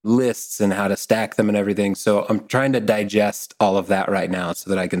off-market lists and how to stack them and everything. So I'm trying to digest all of that right now so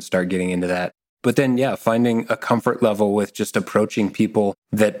that I can start getting into that. But then, yeah, finding a comfort level with just approaching people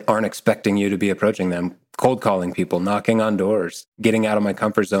that aren't expecting you to be approaching them, cold calling people, knocking on doors, getting out of my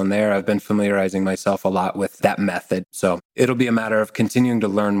comfort zone there. I've been familiarizing myself a lot with that method. So it'll be a matter of continuing to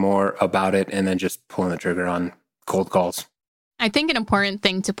learn more about it and then just pulling the trigger on cold calls. I think an important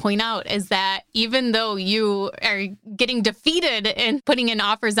thing to point out is that even though you are getting defeated in putting in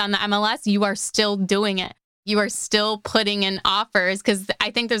offers on the MLS, you are still doing it. You are still putting in offers, because I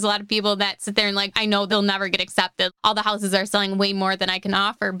think there's a lot of people that sit there and like, I know they'll never get accepted. All the houses are selling way more than I can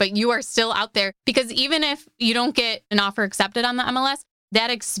offer, but you are still out there, because even if you don't get an offer accepted on the MLS, that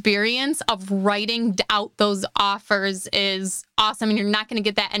experience of writing out those offers is awesome. And you're not going to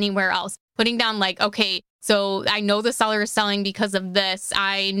get that anywhere else. Putting down like, okay, so I know the seller is selling because of this.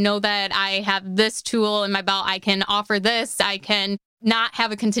 I know that I have this tool in my belt. I can offer this. I can not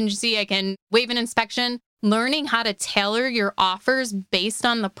have a contingency. I can waive an inspection. Learning how to tailor your offers based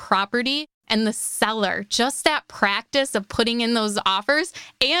on the property and the seller, just that practice of putting in those offers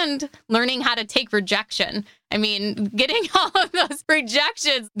and learning how to take rejection. I mean, getting all of those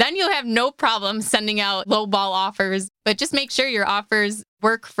rejections, then you'll have no problem sending out lowball offers, but just make sure your offers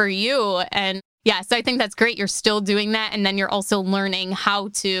work for you. And yeah, so I think that's great. You're still doing that. And then you're also learning how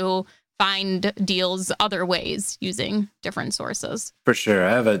to find deals other ways using different sources. For sure. I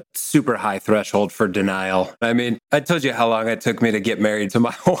have a super high threshold for denial. I mean, I told you how long it took me to get married to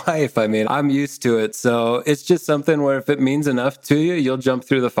my wife. I mean, I'm used to it. So it's just something where if it means enough to you, you'll jump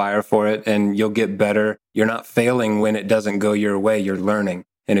through the fire for it and you'll get better. You're not failing when it doesn't go your way. You're learning.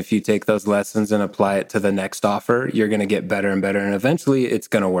 And if you take those lessons and apply it to the next offer, you're going to get better and better. And eventually it's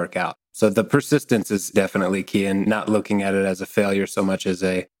going to work out. So the persistence is definitely key, and not looking at it as a failure so much as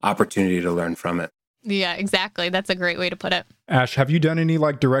a opportunity to learn from it. Yeah, exactly. That's a great way to put it. Ash, have you done any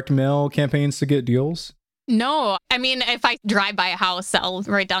like direct mail campaigns to get deals? No. I mean, if I drive by a house, I'll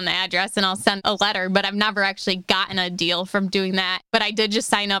write down the address and I'll send a letter, but I've never actually gotten a deal from doing that. But I did just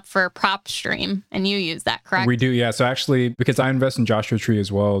sign up for PropStream, and you use that, correct? We do, yeah. So actually, because I invest in Joshua Tree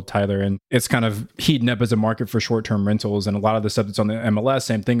as well, Tyler, and it's kind of heating up as a market for short-term rentals. And a lot of the stuff that's on the MLS,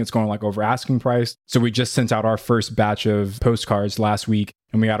 same thing, it's going like over asking price. So we just sent out our first batch of postcards last week.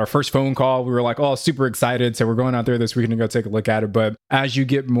 And we got our first phone call. We were like, oh, super excited. So we're going out there this weekend to go take a look at it. But as you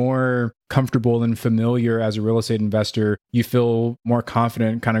get more comfortable and familiar as a real estate investor, you feel more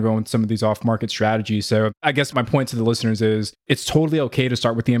confident kind of going with some of these off-market strategies. So I guess my point to the listeners is it's totally okay to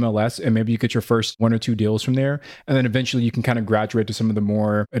start with the MLS and maybe you get your first 1 or 2 deals from there. And then eventually you can kind of graduate to some of the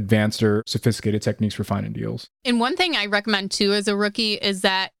more advanced or sophisticated techniques for finding deals. And one thing I recommend too as a rookie is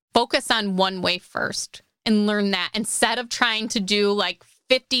that focus on one way first and learn that instead of trying to do like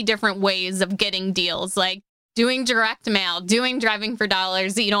 50 different ways of getting deals, like doing direct mail, doing driving for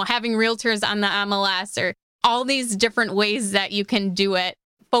dollars, having realtors on the MLS, or all these different ways that you can do it.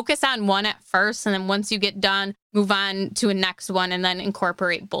 Focus on one at first. And then once you get done, move on to a next one and then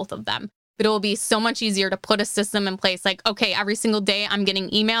incorporate both of them. But it will be so much easier to put a system in place. Like, okay, every single day I'm getting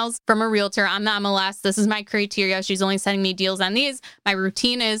emails from a realtor on the MLS. This is my criteria. She's only sending me deals on these. My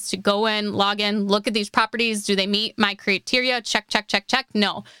routine is to go in, log in, look at these properties. Do they meet my criteria? Check, check, check, check.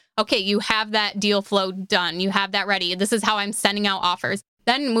 No. Okay, you have that deal flow done. You have that ready. This is how I'm sending out offers.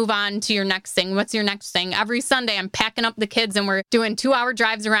 Then move on to your next thing. What's your next thing? Every Sunday, I'm packing up the kids and we're doing 2-hour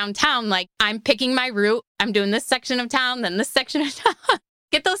drives around town. Like, I'm picking my route. I'm doing this section of town, then this section of town.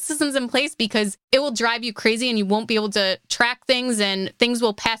 Get those systems in place because it will drive you crazy and you won't be able to track things and things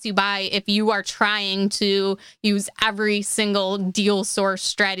will pass you by if you are trying to use every single deal source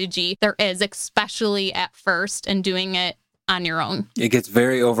strategy there is, especially at first, and doing it on your own. It gets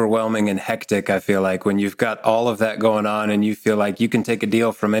very overwhelming and hectic, I feel like, when you've got all of that going on and you feel like you can take a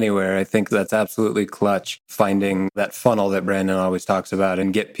deal from anywhere. I think that's absolutely clutch, finding that funnel that Brandon always talks about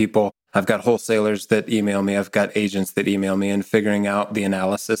and get people. I've got wholesalers that email me. I've got agents that email me, and figuring out the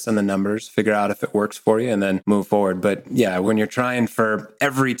analysis and the numbers, figure out if it works for you and then move forward. But yeah, when you're trying for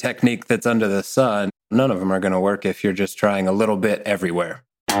every technique that's under the sun, none of them are going to work if you're just trying a little bit everywhere.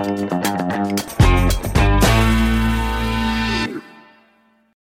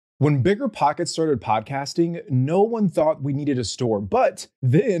 When Bigger Pockets started podcasting, no one thought we needed a store, but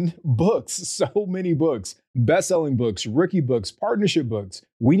then books, so many books, best-selling books, rookie books, partnership books.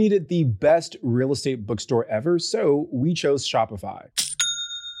 We needed the best real estate bookstore ever, so we chose Shopify.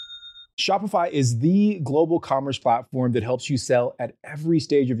 Shopify is the global commerce platform that helps you sell at every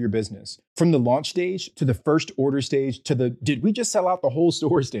stage of your business. From the launch stage to the first order stage to the did we just sell out the whole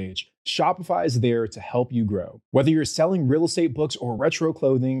store stage, Shopify is there to help you grow. Whether you're selling real estate books or retro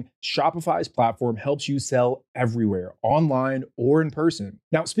clothing, Shopify's platform helps you sell everywhere, online or in person.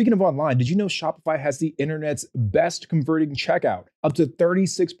 Now, speaking of online, did you know Shopify has the internet's best converting checkout, up to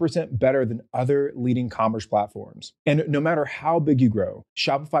 36% better than other leading commerce platforms? And no matter how big you grow,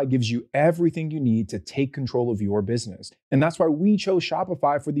 Shopify gives you everything you need to take control of your business. And that's why we chose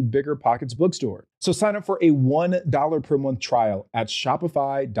Shopify for the Bigger Pockets bookstore. So sign up for a $1 per month trial at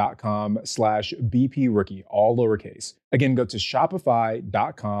shopify.com/BPRookie, all lowercase. Again, go to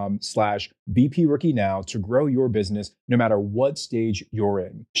shopify.com/BPRookie now to grow your business no matter what stage you're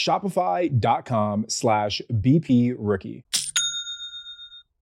in. Shopify.com/BPRookie.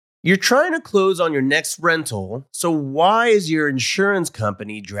 You're trying to close on your next rental, so why is your insurance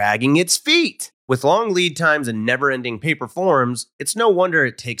company dragging its feet? With long lead times and never-ending paper forms, it's no wonder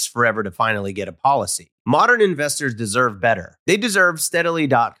it takes forever to finally get a policy. Modern investors deserve better. They deserve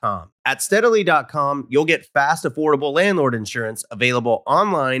Steadily.com. At Steadily.com, you'll get fast, affordable landlord insurance available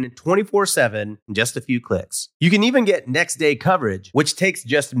online 24/7 in just a few clicks. You can even get next-day coverage, which takes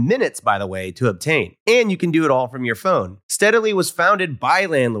just minutes, by the way, to obtain. And you can do it all from your phone. Steadily was founded by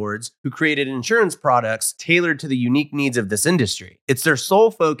landlords who created insurance products tailored to the unique needs of this industry. It's their sole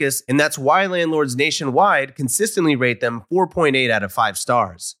focus, and that's why landlords nationwide consistently rate them 4.8 out of 5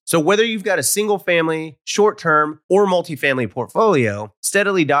 stars. So whether you've got a single-family, short-term, or multifamily portfolio,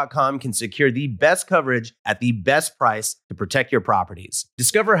 Steadily.com can secure the best coverage at the best price to protect your properties.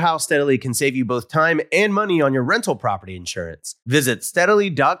 Discover how Steadily can save you both time and money on your rental property insurance. Visit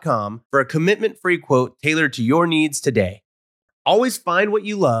Steadily.com for a commitment-free quote tailored to your needs today. Always find what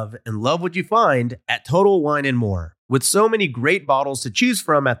you love and love what you find at Total Wine & More. With so many great bottles to choose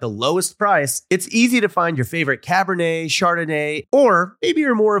from at the lowest price, it's easy to find your favorite Cabernet, Chardonnay, or maybe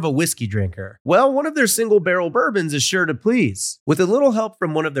you're more of a whiskey drinker. Well, one of their single barrel bourbons is sure to please. With a little help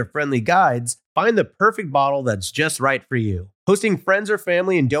from one of their friendly guides, find the perfect bottle that's just right for you. Hosting friends or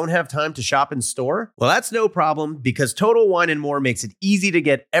family and don't have time to shop in store? Well, that's no problem because Total Wine & More makes it easy to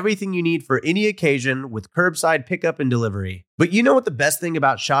get everything you need for any occasion with curbside pickup and delivery. But you know what the best thing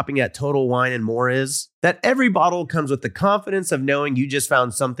about shopping at Total Wine & More is? That every bottle comes with the confidence of knowing you just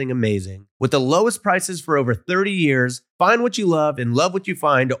found something amazing. With the lowest prices for over 30 years, find what you love and love what you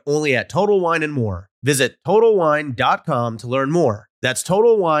find only at Total Wine & More. Visit TotalWine.com to learn more. That's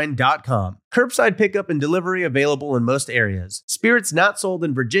TotalWine.com. Curbside pickup and delivery available in most areas. Spirits not sold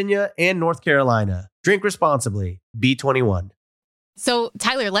in Virginia and North Carolina. Drink responsibly. B21. So,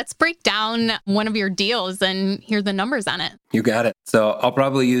 Tyler, let's break down one of your deals and hear the numbers on it. You got it. So I'll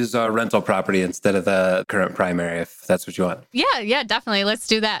probably use a rental property instead of the current primary if that's what you want. Yeah, definitely. Let's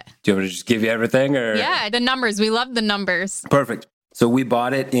do that. Do you want me to just give you everything? Or? Yeah, the numbers. We love the numbers. Perfect. So we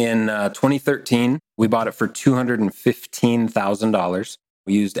bought it in 2013. We bought it for $215,000.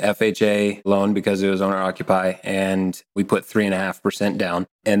 We used FHA loan because it was owner occupied, and we put 3.5% down.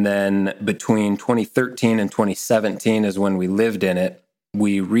 And then between 2013 and 2017 is when we lived in it.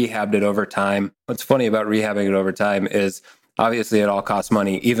 We rehabbed it over time. What's funny about rehabbing it over time is obviously it all costs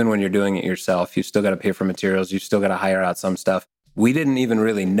money. Even when you're doing it yourself, you still got to pay for materials. You still got to hire out some stuff. We didn't even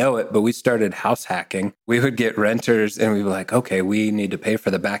really know it, but we started house hacking. We would get renters and we'd be like, okay, we need to pay for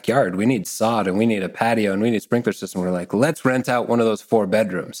the backyard. We need sod and we need a patio and we need a sprinkler system. We're like, let's rent out one of those 4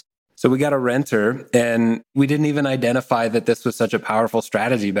 bedrooms. So we got a renter and we didn't even identify that this was such a powerful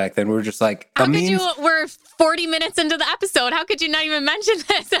strategy back then. We were just like, we're 40 minutes into the episode. How could you not even mention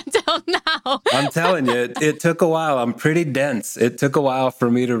this until now? I'm telling you, it took a while. I'm pretty dense. It took a while for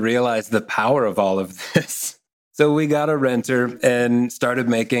me to realize the power of all of this. So we got a renter and started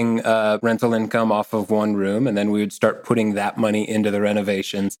making rental income off of one room. And then we would start putting that money into the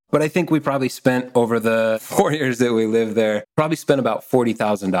renovations. But I think we probably spent over the 4 years that we lived there, probably spent about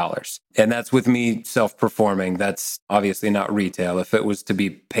 $40,000. And that's with me self-performing. That's obviously not retail. If it was to be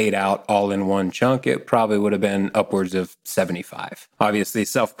paid out all in one chunk, it probably would have been upwards of 75. Obviously,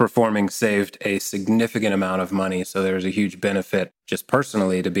 self-performing saved a significant amount of money. So there was a huge benefit just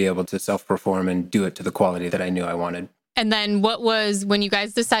personally to be able to self-perform and do it to the quality that I knew I wanted. And then what was, when you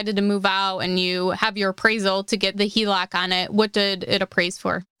guys decided to move out and you have your appraisal to get the HELOC on it, what did it appraise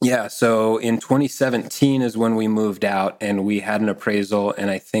for? Yeah, so in 2017 is when we moved out and we had an appraisal,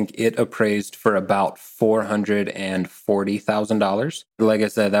 and I think it appraised for about $440,000. Like I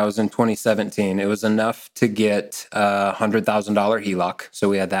said, that was in 2017. It was enough to get a $100,000 HELOC. So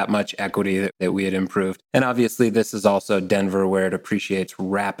we had that much equity that we had improved. And obviously this is also Denver where it appreciates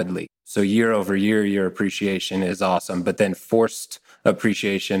rapidly. So year over year, your appreciation is awesome. But then forced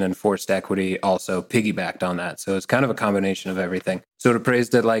appreciation and forced equity also piggybacked on that. So it's kind of a combination of everything. So it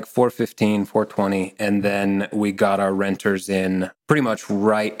appraised at like 415, 420. And then we got our renters in pretty much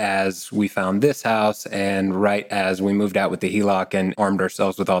right as we found this house and right as we moved out with the HELOC and armed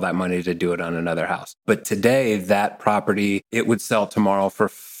ourselves with all that money to do it on another house. But today, that property, it would sell tomorrow for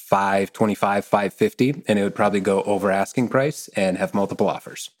 525, 550, and it would probably go over asking price and have multiple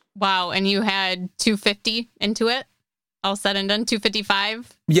offers. Wow. And you had 250 into it? All said and done,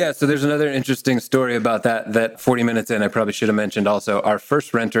 255? Yeah, so there's another interesting story about that 40 minutes in, I probably should have mentioned also. Our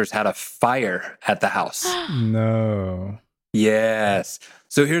first renters had a fire at the house. No. Yes.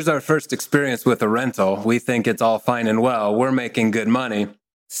 So here's our first experience with a rental. We think it's all fine and well. We're making good money.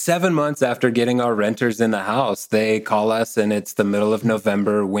 7 months after getting our renters in the house, they call us and it's the middle of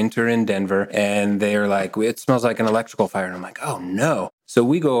November, winter in Denver. And they're like, it smells like an electrical fire. And I'm like, oh no. So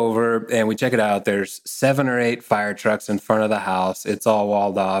we go over and we check it out. There's 7 or 8 fire trucks in front of the house. It's all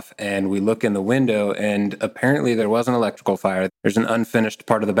walled off. And we look in the window and apparently there was an electrical fire. There's an unfinished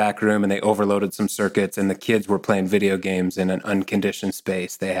part of the back room and they overloaded some circuits and the kids were playing video games in an unconditioned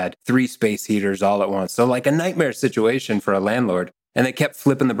space. They had 3 space heaters all at once. So like a nightmare situation for a landlord. And they kept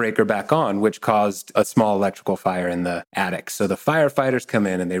flipping the breaker back on, which caused a small electrical fire in the attic. So the firefighters come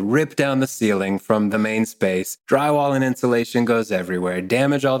in and they rip down the ceiling from the main space. Drywall and insulation goes everywhere,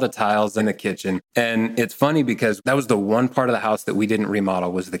 damage all the tiles in the kitchen. And it's funny because that was the one part of the house that we didn't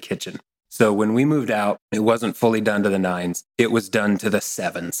remodel was the kitchen. So when we moved out, it wasn't fully done to the 9s. It was done to the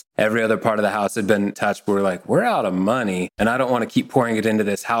 7s. Every other part of the house had been touched. We were like, we're out of money and I don't want to keep pouring it into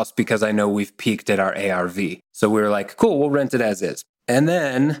this house because I know we've peaked at our ARV. So we were like, cool, we'll rent it as is. And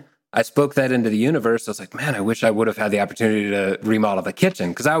then I spoke that into the universe. I was like, man, I wish I would have had the opportunity to remodel the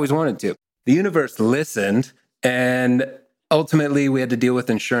kitchen because I always wanted to. The universe listened and ultimately we had to deal with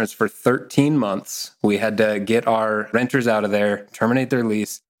insurance for 13 months. We had to get our renters out of there, terminate their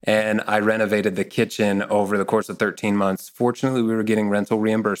lease. And I renovated the kitchen over the course of 13 months. Fortunately, we were getting rental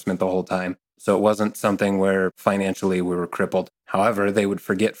reimbursement the whole time. So it wasn't something where financially we were crippled. However, they would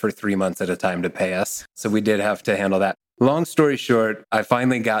forget for 3 months at a time to pay us. So we did have to handle that. Long story short, I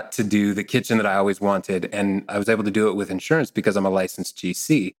finally got to do the kitchen that I always wanted. And I was able to do it with insurance because I'm a licensed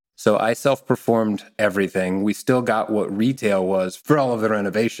GC. So I self-performed everything. We still got what retail was for all of the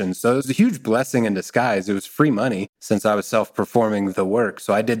renovations. So it was a huge blessing in disguise. It was free money since I was self-performing the work.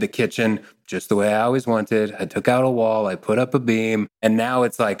 So I did the kitchen just the way I always wanted. I took out a wall, I put up a beam, and now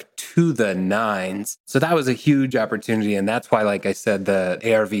it's like to the 9s. So that was a huge opportunity. And that's why, like I said, the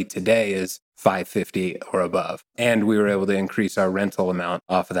ARV today is 550 or above. And we were able to increase our rental amount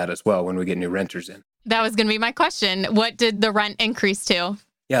off of that as well when we get new renters in. That was going to be my question. What did the rent increase to?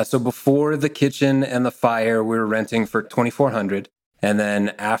 Yeah, so before the kitchen and the fire, we were renting for $2,400. And then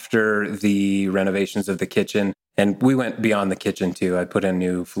after the renovations of the kitchen, and we went beyond the kitchen too. I put in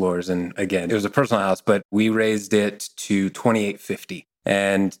new floors. And again, it was a personal house, but we raised it to $2,850.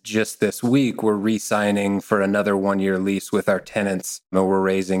 And just this week, we're re-signing for another 1-year lease with our tenants. And we're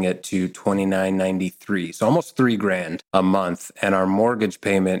raising it to $2,993. So almost $3,000 a month. And our mortgage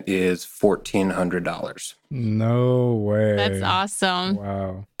payment is $1,400. No way. That's awesome.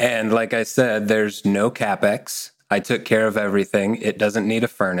 Wow. And like I said, there's no CapEx. I took care of everything. It doesn't need a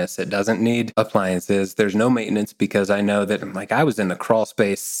furnace. It doesn't need appliances. There's no maintenance because I know that like I was in the crawl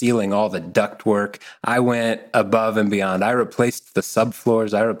space sealing all the duct work. I went above and beyond. I replaced the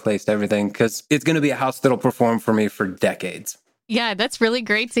subfloors. I replaced everything because it's going to be a house that'll perform for me for decades. Yeah, that's really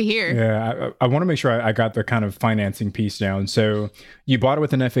great to hear. Yeah, I want to make sure I got the kind of financing piece down. So you bought it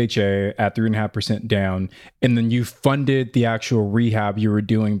with an FHA at 3.5% down, and then you funded the actual rehab you were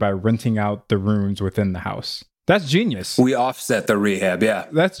doing by renting out the rooms within the house. That's genius. We offset the rehab, yeah.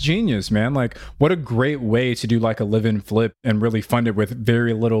 That's genius, man. Like, what a great way to do like a live-in flip and really fund it with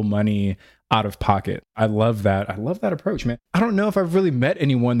very little money out of pocket. I love that. I love that approach, man. I don't know if I've really met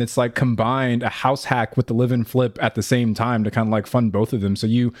anyone that's like combined a house hack with the live-in flip at the same time to kind of like fund both of them. So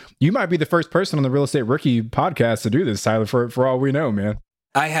you might be the first person on the Real Estate Rookie podcast to do this, Tyler, for all we know, man.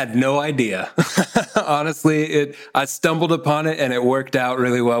 I had no idea. Honestly, I stumbled upon it and it worked out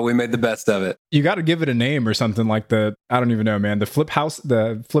really well. We made the best of it. You got to give it a name or something like I don't even know, man. The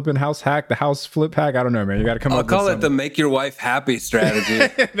flipping house hack, the house flip hack. I don't know, man. You got to come up with something. I'll call it the make your wife happy strategy.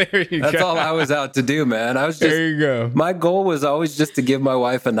 There you go. That's all I was out to do, man. There you go. My goal was always just to give my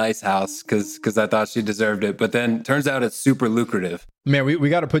wife a nice house because I thought she deserved it. But then turns out it's super lucrative. Man, we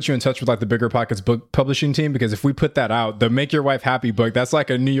got to put you in touch with like the Bigger Pockets book publishing team, because if we put that out, the Make Your Wife Happy book, that's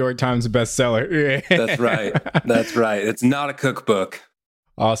like a New York Times bestseller. That's right. That's right. It's not a cookbook.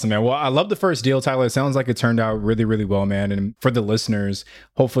 Awesome, man. Well, I love the first deal, Tyler. It sounds like it turned out really, really well, man. And for the listeners,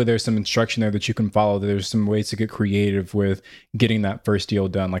 hopefully there's some instruction there that you can follow. There's some ways to get creative with getting that first deal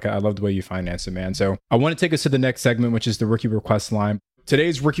done. Like, I love the way you finance it, man. So I want to take us to the next segment, which is the rookie request line.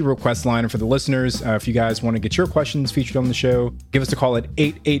 Today's rookie request line, and for the listeners, if you guys want to get your questions featured on the show, give us a call at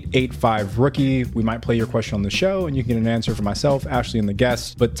 8885-ROOKIE. We might play your question on the show, and you can get an answer for myself, Ashley, and the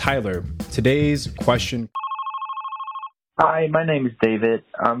guests. But Tyler, today's question. Hi, my name is David.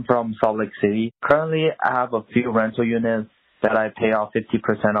 I'm from Salt Lake City. Currently, I have a few rental units that I pay off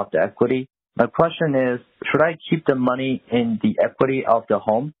 50% of the equity. My question is, should I keep the money in the equity of the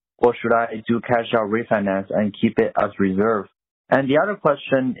home, or should I do cash out refinance and keep it as reserve? And the other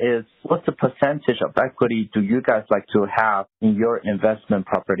question is, what's the percentage of equity do you guys like to have in your investment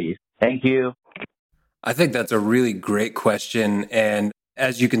properties? Thank you. I think that's a really great question. And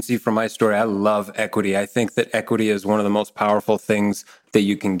as you can see from my story, I love equity. I think that equity is one of the most powerful things that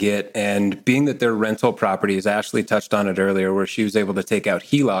you can get. And being that they're rental properties, Ashley touched on it earlier, where she was able to take out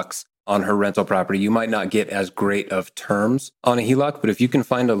HELOCs on her rental property. You might not get as great of terms on a HELOC, but if you can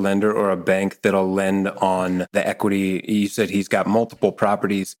find a lender or a bank that'll lend on the equity, you said he's got multiple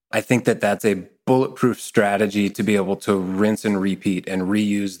properties. I think that that's a bulletproof strategy to be able to rinse and repeat and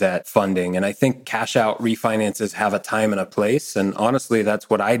reuse that funding. And I think cash out refinances have a time and a place. And honestly, that's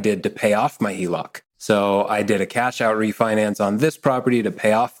what I did to pay off my HELOC. So I did a cash out refinance on this property to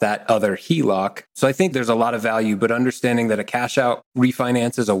pay off that other HELOC. So I think there's a lot of value, but understanding that a cash out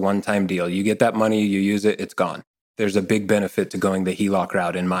refinance is a one-time deal. You get that money, you use it, it's gone. There's a big benefit to going the HELOC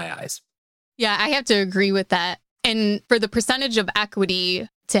route in my eyes. Yeah, I have to agree with that. And for the percentage of equity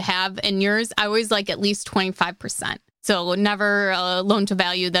to have in yours, I always like at least 25%. So never a loan to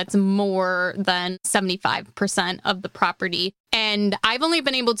value that's more than 75% of the property. And I've only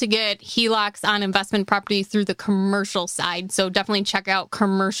been able to get HELOCs on investment property through the commercial side. So definitely check out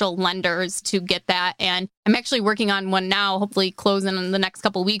commercial lenders to get that. And I'm actually working on one now, hopefully closing in the next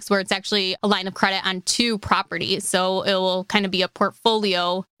couple of weeks, where it's actually a line of credit on 2 properties. So it will kind of be a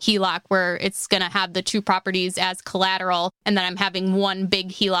portfolio HELOC where it's going to have the 2 properties as collateral. And then I'm having one big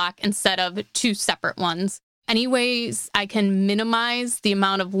HELOC instead of 2 separate ones. Any ways I can minimize the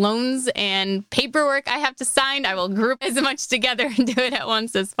amount of loans and paperwork I have to sign, I will group as much together and do it at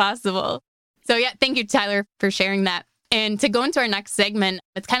once as possible. So yeah, thank you, Tyler, for sharing that. And to go into our next segment,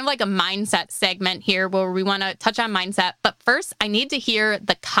 it's kind of like a mindset segment here where we want to touch on mindset. But first, I need to hear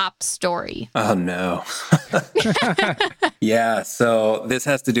the cop story. Oh, no. Yeah, so this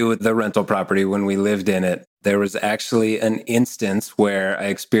has to do with the rental property when we lived in it. There was actually an instance where I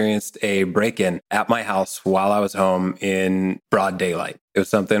experienced a break-in at my house while I was home in broad daylight. It was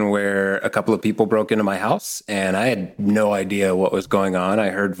something where a couple of people broke into my house and I had no idea what was going on. I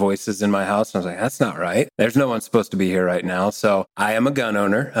heard voices in my house and I was like, that's not right. There's no one supposed to be here right now. So I am a gun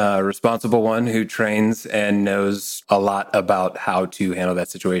owner, a responsible one who trains and knows a lot about how to handle that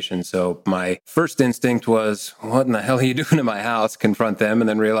situation. So my first instinct was, what in the hell are you doing in my house? Confront them and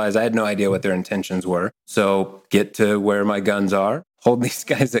then realize I had no idea what their intentions were. So get to where my guns are, hold these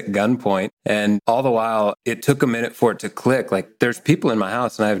guys at gunpoint. And all the while, it took a minute for it to click. Like, there's people in my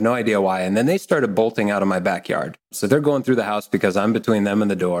house and I have no idea why. And then they started bolting out of my backyard. So they're going through the house because I'm between them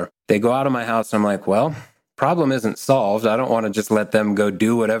and the door. They go out of my house and I'm like, well, problem isn't solved. I don't want to just let them go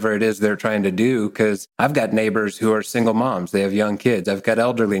do whatever it is they're trying to do because I've got neighbors who are single moms. They have young kids. I've got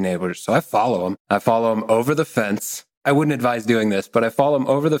elderly neighbors. So I follow them. I follow them over the fence. I wouldn't advise doing this, but I follow them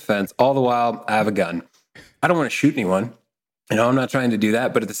over the fence. All the while, I have a gun. I don't want to shoot anyone. I'm not trying to do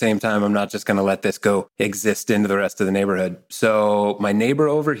that, but at the same time, I'm not just going to let this go exist into the rest of the neighborhood. So my neighbor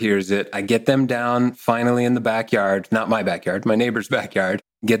overhears it. I get them down finally in the backyard, not my backyard, my neighbor's backyard,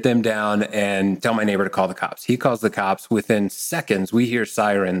 get them down and tell my neighbor to call the cops. He calls the cops. Within seconds, we hear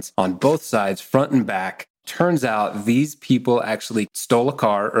sirens on both sides, front and back. Turns out these people actually stole a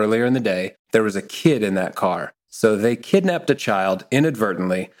car earlier in the day. There was a kid in that car. So they kidnapped a child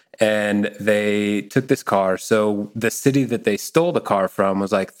inadvertently and they took this car. So the city that they stole the car from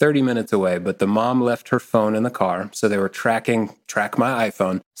was like 30 minutes away, but the mom left her phone in the car. So they were track my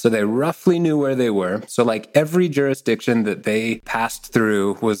iPhone. So they roughly knew where they were. So like every jurisdiction that they passed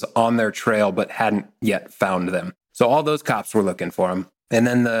through was on their trail, but hadn't yet found them. So all those cops were looking for them. And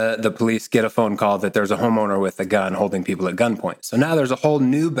then the police get a phone call that there's a homeowner with a gun holding people at gunpoint. So now there's a whole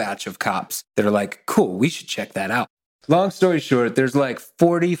new batch of cops that are like, cool, we should check that out. Long story short, there's like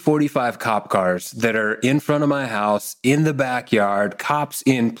 45 cop cars that are in front of my house, in the backyard, cops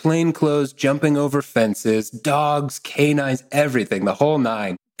in plain clothes, jumping over fences, dogs, canines, everything, the whole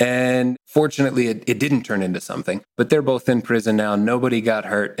nine. And fortunately, it didn't turn into something, but they're both in prison now. Nobody got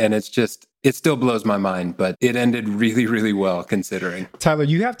hurt. And it's just It still blows my mind, but it ended really, really well considering. Tyler,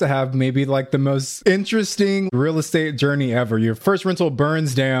 you have to have maybe like the most interesting real estate journey ever. Your first rental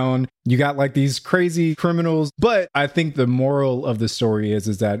burns down. You got like these crazy criminals. But I think the moral of the story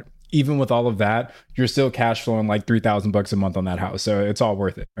is that even with all of that, you're still cash flowing like $3,000 a month on that house. So it's all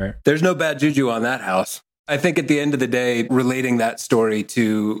worth it, right? There's no bad juju on that house. I think at the end of the day, relating that story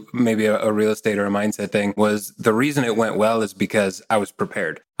to maybe a real estate or a mindset thing was the reason it went well is because I was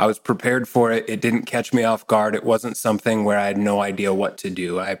prepared. I was prepared for it. It didn't catch me off guard. It wasn't something where I had no idea what to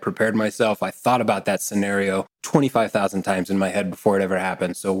do. I prepared myself. I thought about that scenario 25,000 times in my head before it ever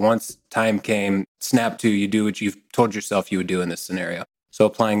happened. So once time came, snap to, you do what you've told yourself you would do in this scenario. So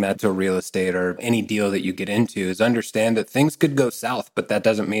applying that to real estate or any deal that you get into is understand that things could go south, but that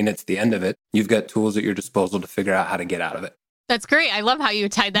doesn't mean it's the end of it. You've got tools at your disposal to figure out how to get out of it. That's great. I love how you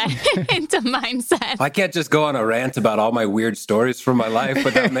tied that into mindset. I can't just go on a rant about all my weird stories from my life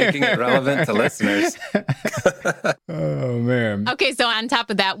without making it relevant to listeners. Oh, man. Okay, so on top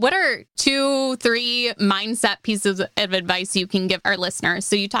of that, what are 2-3 mindset pieces of advice you can give our listeners?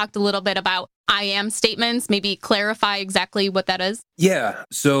 So you talked a little bit about I am statements, maybe clarify exactly what that is. Yeah.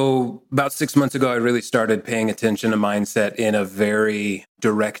 So about 6 months ago, I really started paying attention to mindset in a very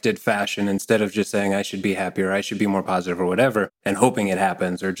directed fashion instead of just saying I should be happier, I should be more positive or whatever, and hoping it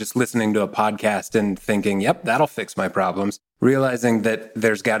happens, or just listening to a podcast and thinking, yep, that'll fix my problems. Realizing that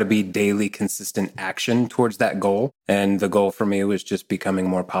there's got to be daily consistent action towards that goal. And the goal for me was just becoming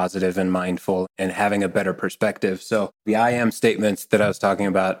more positive and mindful and having a better perspective. So the I am statements that I was talking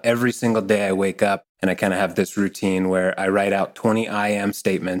about, every single day I wake up and I kind of have this routine where I write out 20 I am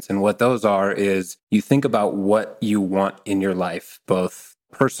statements. And what those are is you think about what you want in your life, both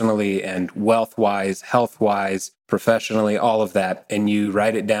personally and wealth-wise, health-wise, professionally, all of that. And you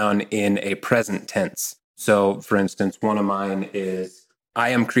write it down in a present tense. So, for instance, one of mine is, I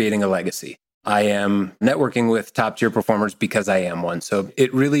am creating a legacy. I am networking with top tier performers because I am one. So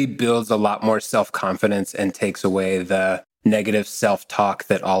it really builds a lot more self-confidence and takes away the negative self-talk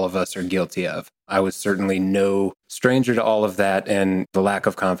that all of us are guilty of. I was certainly no stranger to all of that, and the lack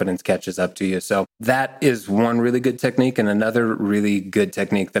of confidence catches up to you. So that is one really good technique. And another really good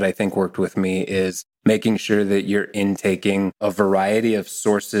technique that I think worked with me is making sure that you're intaking a variety of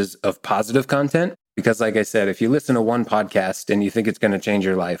sources of positive content. Because like I said, if you listen to one podcast and you think it's going to change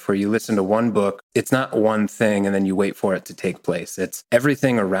your life, or you listen to one book, it's not one thing and then you wait for it to take place. It's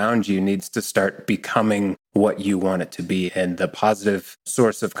everything around you needs to start becoming what you want it to be. And the positive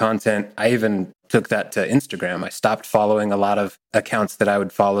source of content, I even took that to Instagram. I stopped following a lot of accounts that I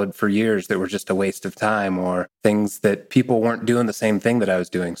would followed for years that were just a waste of time, or things that people weren't doing the same thing that I was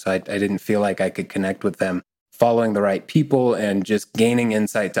doing. So I didn't feel like I could connect with them. Following the right people and just gaining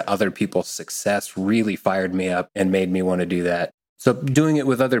insight to other people's success really fired me up and made me want to do that. So doing it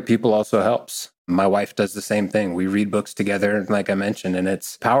with other people also helps. My wife does the same thing. We read books together, like I mentioned, and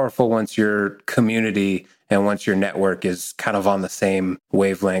it's powerful once your community and once your network is kind of on the same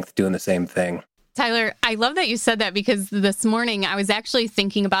wavelength, doing the same thing. Tyler, I love that you said that, because this morning I was actually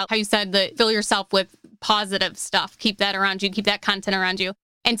thinking about how you said that fill yourself with positive stuff, keep that around you, keep that content around you.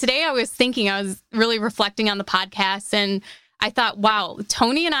 And today I was really reflecting on the podcast, and I thought, wow,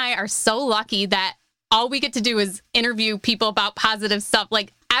 Tony and I are so lucky that all we get to do is interview people about positive stuff.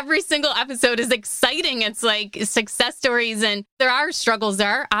 Like every single episode is exciting. It's like success stories, and there are struggles, there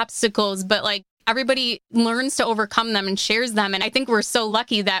are obstacles, but like everybody learns to overcome them and shares them. And I think we're so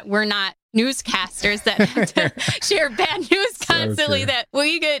lucky that we're not newscasters that have to share bad news constantly, that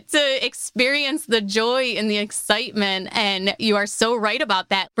we get to experience the joy and the excitement. And you are so right about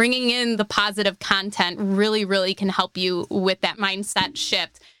that. Bringing in the positive content really, really can help you with that mindset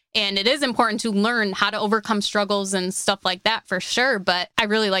shift. And it is important to learn how to overcome struggles and stuff like that for sure. But I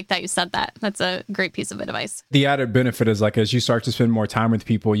really like that you said that. That's a great piece of advice. The added benefit is like, as you start to spend more time with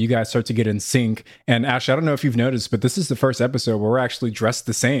people, you guys start to get in sync. And Ashley, I don't know if you've noticed, but this is the first episode where we're actually dressed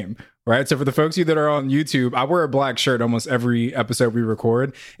the same, right? So for the folks of you that are on YouTube, I wear a black shirt almost every episode we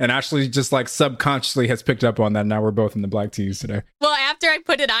record. And Ashley just like subconsciously has picked up on that. Now we're both in the black tees today. Well, after I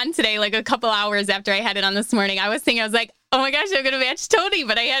put it on today, like a couple hours after I had it on this morning, I was like, oh my gosh, I'm going to match Tony.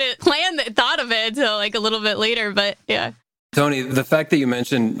 But I hadn't thought of it until like a little bit later. But yeah. Tony, the fact that you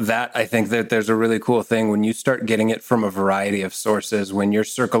mentioned that, I think that there's a really cool thing when you start getting it from a variety of sources, when your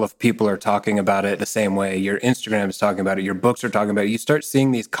circle of people are talking about it the same way, your Instagram is talking about it, your books are talking about it, you start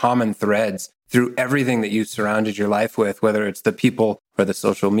seeing these common threads through everything that you surrounded your life with, whether it's the people or the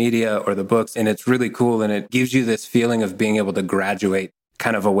social media or the books. And it's really cool. And it gives you this feeling of being able to graduate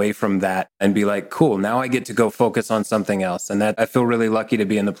kind of away from that and be like, cool, now I get to go focus on something else. And that I feel really lucky to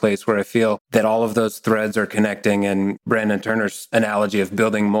be in the place where I feel that all of those threads are connecting. And Brandon Turner's analogy of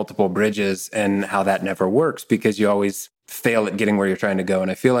building multiple bridges and how that never works because you always fail at getting where you're trying to go. And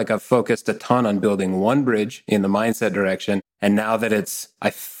I feel like I've focused a ton on building one bridge in the mindset direction. And now that I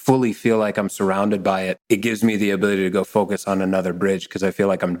fully feel like I'm surrounded by it, it gives me the ability to go focus on another bridge because I feel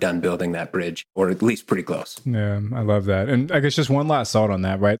like I'm done building that bridge, or at least pretty close. Yeah, I love that. And I guess just one last thought on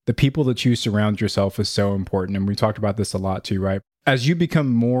that, right? The people that you surround yourself is so important. And we talked about this a lot too, right? As you become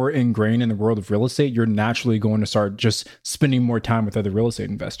more ingrained in the world of real estate, you're naturally going to start just spending more time with other real estate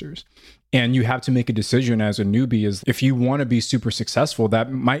investors. And you have to make a decision as a newbie is if you want to be super successful,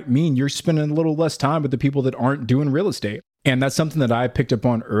 that might mean you're spending a little less time with the people that aren't doing real estate. And that's something that I picked up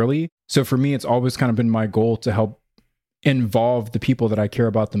on early. So for me, it's always kind of been my goal to help involve the people that I care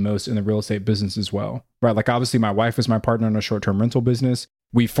about the most in the real estate business as well, right? Like obviously my wife is my partner in a short-term rental business.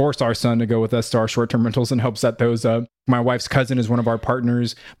 We forced our son to go with us to our short-term rentals and help set those up. My wife's cousin is one of our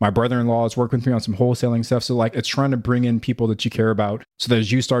partners. My brother-in-law is working with me on some wholesaling stuff. So like it's trying to bring in people that you care about so that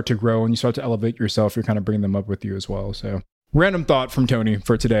as you start to grow and you start to elevate yourself, you're kind of bringing them up with you as well. So random thought from Tony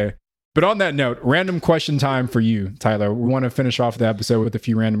for today. But on that note, random question time for you, Tyler. We want to finish off the episode with a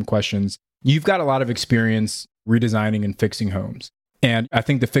few random questions. You've got a lot of experience redesigning and fixing homes. And I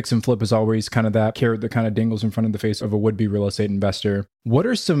think the fix and flip is always kind of that carrot that kind of dangles in front of the face of a would-be real estate investor. What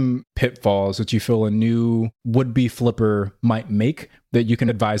are some pitfalls that you feel a new would-be flipper might make that you can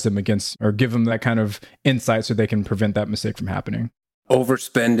advise them against or give them that kind of insight so they can prevent that mistake from happening?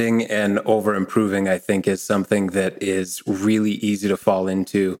 Overspending and over-improving, I think, is something that is really easy to fall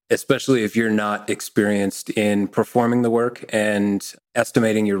into, especially if you're not experienced in performing the work and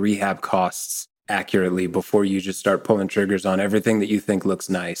estimating your rehab costs accurately before you just start pulling triggers on everything that you think looks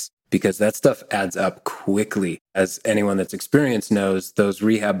nice, because that stuff adds up quickly. As anyone that's experienced knows, those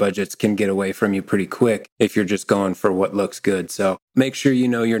rehab budgets can get away from you pretty quick if you're just going for what looks good. So make sure you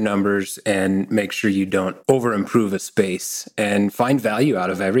know your numbers and make sure you don't over improve a space and find value out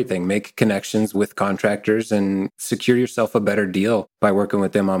of everything. Make connections with contractors and secure yourself a better deal by working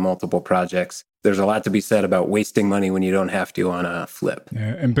with them on multiple projects. There's a lot to be said about wasting money when you don't have to on a flip.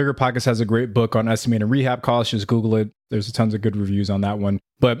 Yeah, and Bigger Pockets has a great book on estimating rehab costs. Just Google it. There's tons of good reviews on that one.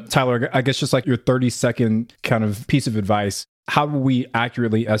 But Tyler, I guess just like your 30-second kind of piece of advice, how do we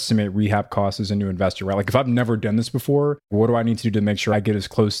accurately estimate rehab costs as a new investor, right? Like if I've never done this before, what do I need to do to make sure I get as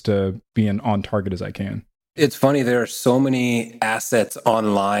close to being on target as I can? It's funny, there are so many assets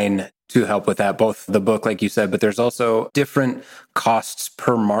online to help with that, both the book, like you said, but there's also different costs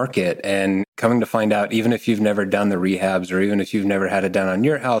per market. And coming to find out, even if you've never done the rehabs or even if you've never had it done on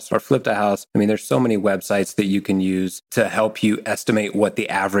your house or flipped a house, I mean, there's so many websites that you can use to help you estimate what the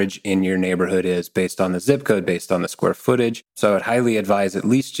average in your neighborhood is based on the zip code, based on the square footage. So I would highly advise at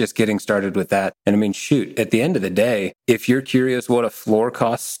least just getting started with that. And I mean, shoot, at the end of the day, if you're curious what a floor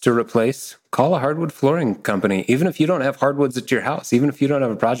costs to replace, call a hardwood flooring company. Even if you don't have hardwoods at your house, even if you don't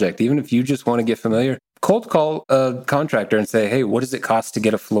have a project, even if you just want to get familiar, cold call a contractor and say, hey, what does it cost to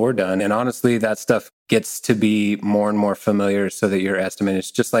get a floor done? And honestly, that stuff gets to be more and more familiar so that your estimate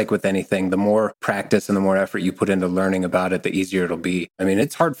is just like with anything. The more practice and the more effort you put into learning about it, the easier it'll be. I mean,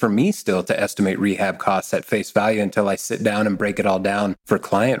 it's hard for me still to estimate rehab costs at face value until I sit down and break it all down for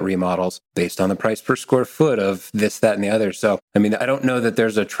client remodels based on the price per square foot of this, that, and the other. So, I mean, I don't know that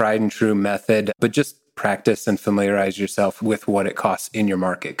there's a tried and true method, but just practice and familiarize yourself with what it costs in your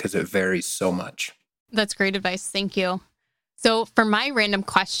market because it varies so much. That's great advice. Thank you. So for my random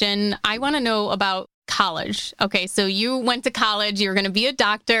question, I want to know about college. Okay, so you went to college, you're going to be a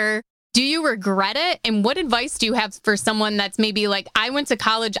doctor. Do you regret it? And what advice do you have for someone that's maybe like, I went to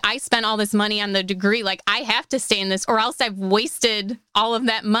college, I spent all this money on the degree, like I have to stay in this or else I've wasted all of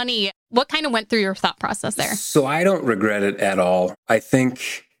that money. What kind of went through your thought process there? So I don't regret it at all. I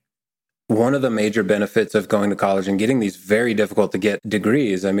think one of the major benefits of going to college and getting these very difficult to get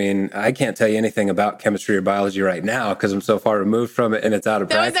degrees, I mean, I can't tell you anything about chemistry or biology right now because I'm so far removed from it and it's out of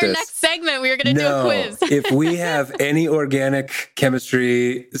practice. That was our next segment. We were going to do a quiz. If we have any organic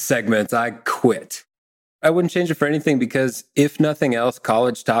chemistry segments, I quit. I wouldn't change it for anything because if nothing else,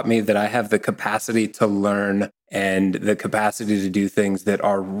 college taught me that I have the capacity to learn and the capacity to do things that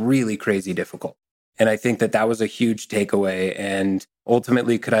are really crazy difficult. And I think that that was a huge takeaway. And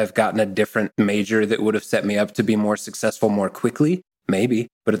ultimately, could I have gotten a different major that would have set me up to be more successful more quickly? Maybe.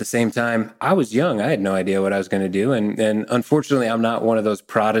 But at the same time, I was young. I had no idea what I was going to do. And unfortunately, I'm not one of those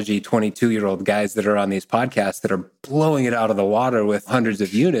prodigy 22-year-old guys that are on these podcasts that are blowing it out of the water with hundreds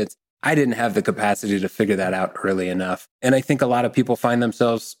of units. I didn't have the capacity to figure that out early enough. And I think a lot of people find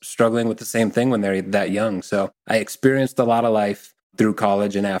themselves struggling with the same thing when they're that young. So I experienced a lot of life. through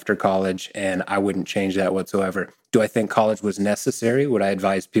college and after college, and I wouldn't change that whatsoever. Do I think college was necessary? Would I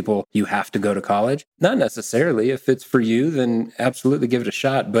advise people you have to go to college? Not necessarily. If it's for you, then absolutely give it a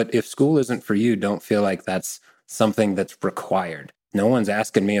shot. But if school isn't for you, don't feel like that's something that's required. No one's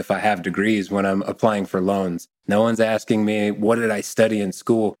asking me if I have degrees when I'm applying for loans. No one's asking me, what did I study in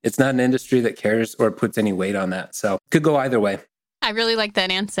school? It's not an industry that cares or puts any weight on that. So it could go either way. I really like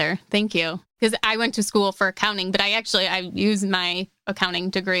that answer. Thank you. Because I went to school for accounting, but I use my accounting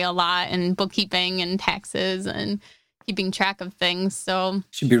degree a lot in bookkeeping and taxes and keeping track of things. So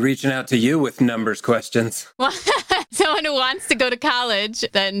should be reaching out to you with numbers questions. Well, someone who wants to go to college,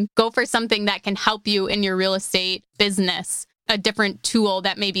 then go for something that can help you in your real estate business. A different tool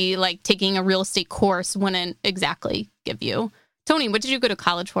that maybe like taking a real estate course wouldn't exactly give you. Tony, what did you go to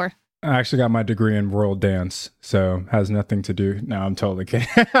college for? I actually got my degree in world dance, so has nothing to do. No, I'm totally kidding.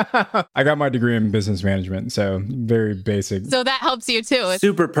 I got my degree in business management, so very basic. So that helps you too.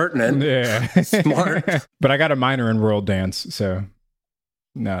 Super pertinent. Yeah. Smart. But I got a minor in world dance, so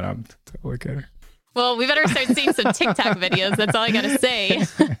no, I'm totally kidding. Well, we better start seeing some TikTok videos. That's all I got to say.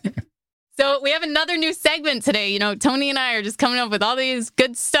 So we have another new segment today. You know, Tony and I are just coming up with all these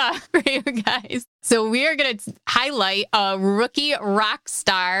good stuff for you guys. So we are going to highlight a rookie rock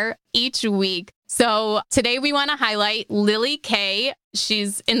star each week. So today we want to highlight Lily Kay.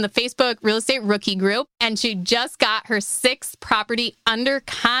 She's in the Facebook Real Estate Rookie Group, and she just got her 6th property under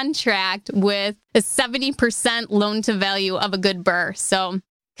contract with a 70% loan to value of a good BRRRR. So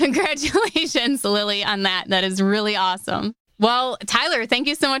congratulations, Lily, on that. That is really awesome. Well, Tyler, thank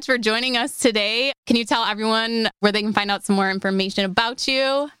you so much for joining us today. Can you tell everyone where they can find out some more information about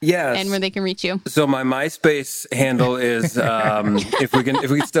you? Yes. And where they can reach you? So my MySpace handle is, if we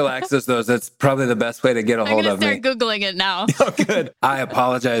can still access those, that's probably the best way to get a hold of me. I'm going to start Googling it now. Oh, good. I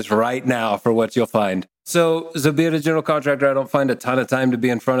apologize right now for what you'll find. So being a general contractor, I don't find a ton of time to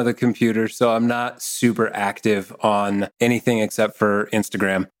be in front of the computer. So I'm not super active on anything except for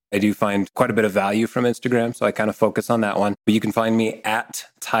Instagram. I do find quite a bit of value from Instagram, so I kind of focus on that one. But you can find me at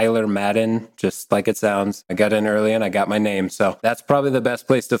Tyler Madden, just like it sounds. I got in early and I got my name, so that's probably the best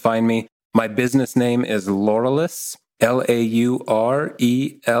place to find me. My business name is Laureless,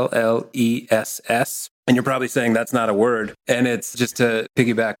 Laureless. And you're probably saying that's not a word. And it's just to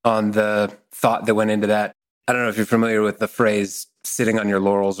piggyback on the thought that went into that. I don't know if you're familiar with the phrase sitting on your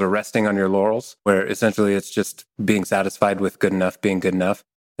laurels or resting on your laurels, where essentially it's just being satisfied with good enough, being good enough.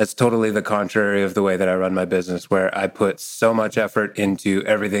 That's totally the contrary of the way that I run my business, where I put so much effort into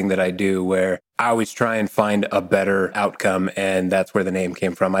everything that I do, where I always try and find a better outcome. And that's where the name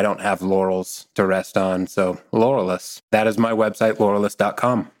came from. I don't have laurels to rest on. So Laureless, that is my website,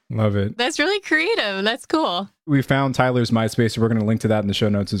 laureless.com. Love it. That's really creative. That's cool. We found Tyler's MySpace, so we're going to link to that in the show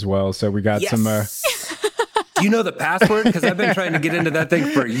notes as well. So we got some... Do you know the password? Because I've been trying to get into that thing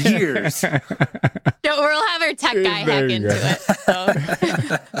for years. Yeah, we'll have our tech guy hack into it. So.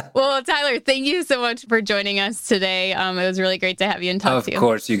 Well, Tyler, thank you so much for joining us today. It was really great to have you and talk to you. Of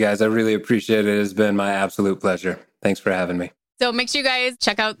course, you guys. I really appreciate it. It has been my absolute pleasure. Thanks for having me. So make sure you guys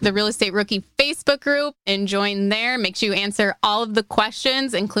check out the Real Estate Rookie Facebook group and join there. Make sure you answer all of the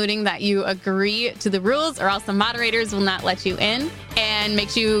questions, including that you agree to the rules, or else the moderators will not let you in. And make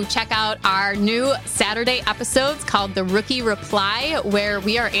sure you check out our new Saturday episodes called The Rookie Reply, where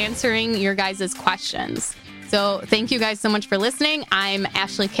we are answering your guys' questions. So thank you guys so much for listening. I'm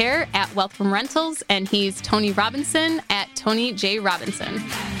Ashley Kerr at Wealth from Rentals, and he's Tony Robinson at Tony J. Robinson.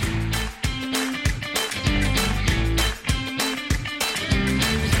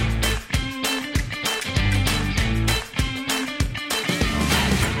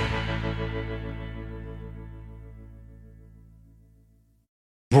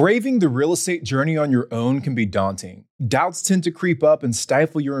 Braving the real estate journey on your own can be daunting. Doubts tend to creep up and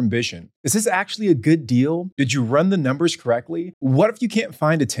stifle your ambition. Is this actually a good deal? Did you run the numbers correctly? What if you can't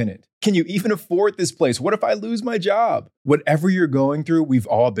find a tenant? Can you even afford this place? What if I lose my job? Whatever you're going through, we've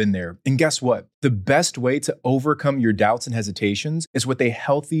all been there. And guess what? The best way to overcome your doubts and hesitations is with a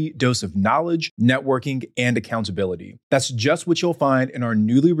healthy dose of knowledge, networking, and accountability. That's just what you'll find in our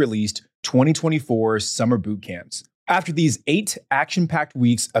newly released 2024 summer boot camps. After these 8 action-packed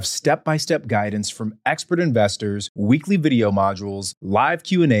weeks of step-by-step guidance from expert investors, weekly video modules, live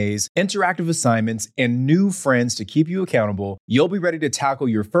Q&As, interactive assignments, and new friends to keep you accountable, you'll be ready to tackle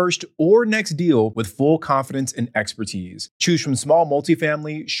your first or next deal with full confidence and expertise. Choose from small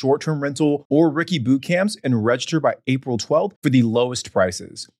multifamily, short-term rental, or rookie boot camps and register by April 12th for the lowest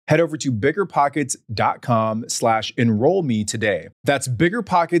prices. Head over to biggerpockets.com/enroll me today. That's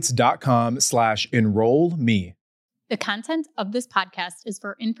biggerpockets.com/enroll me. The content of this podcast is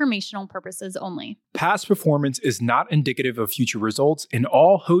for informational purposes only. Past performance is not indicative of future results, and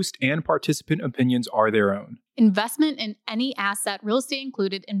all host and participant opinions are their own. Investment in any asset, real estate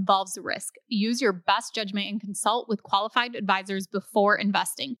included, involves risk. Use your best judgment and consult with qualified advisors before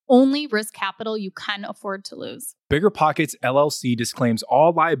investing. Only risk capital you can afford to lose. Bigger Pockets LLC disclaims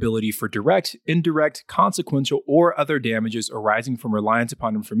all liability for direct, indirect, consequential, or other damages arising from reliance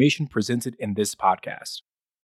upon information presented in this podcast.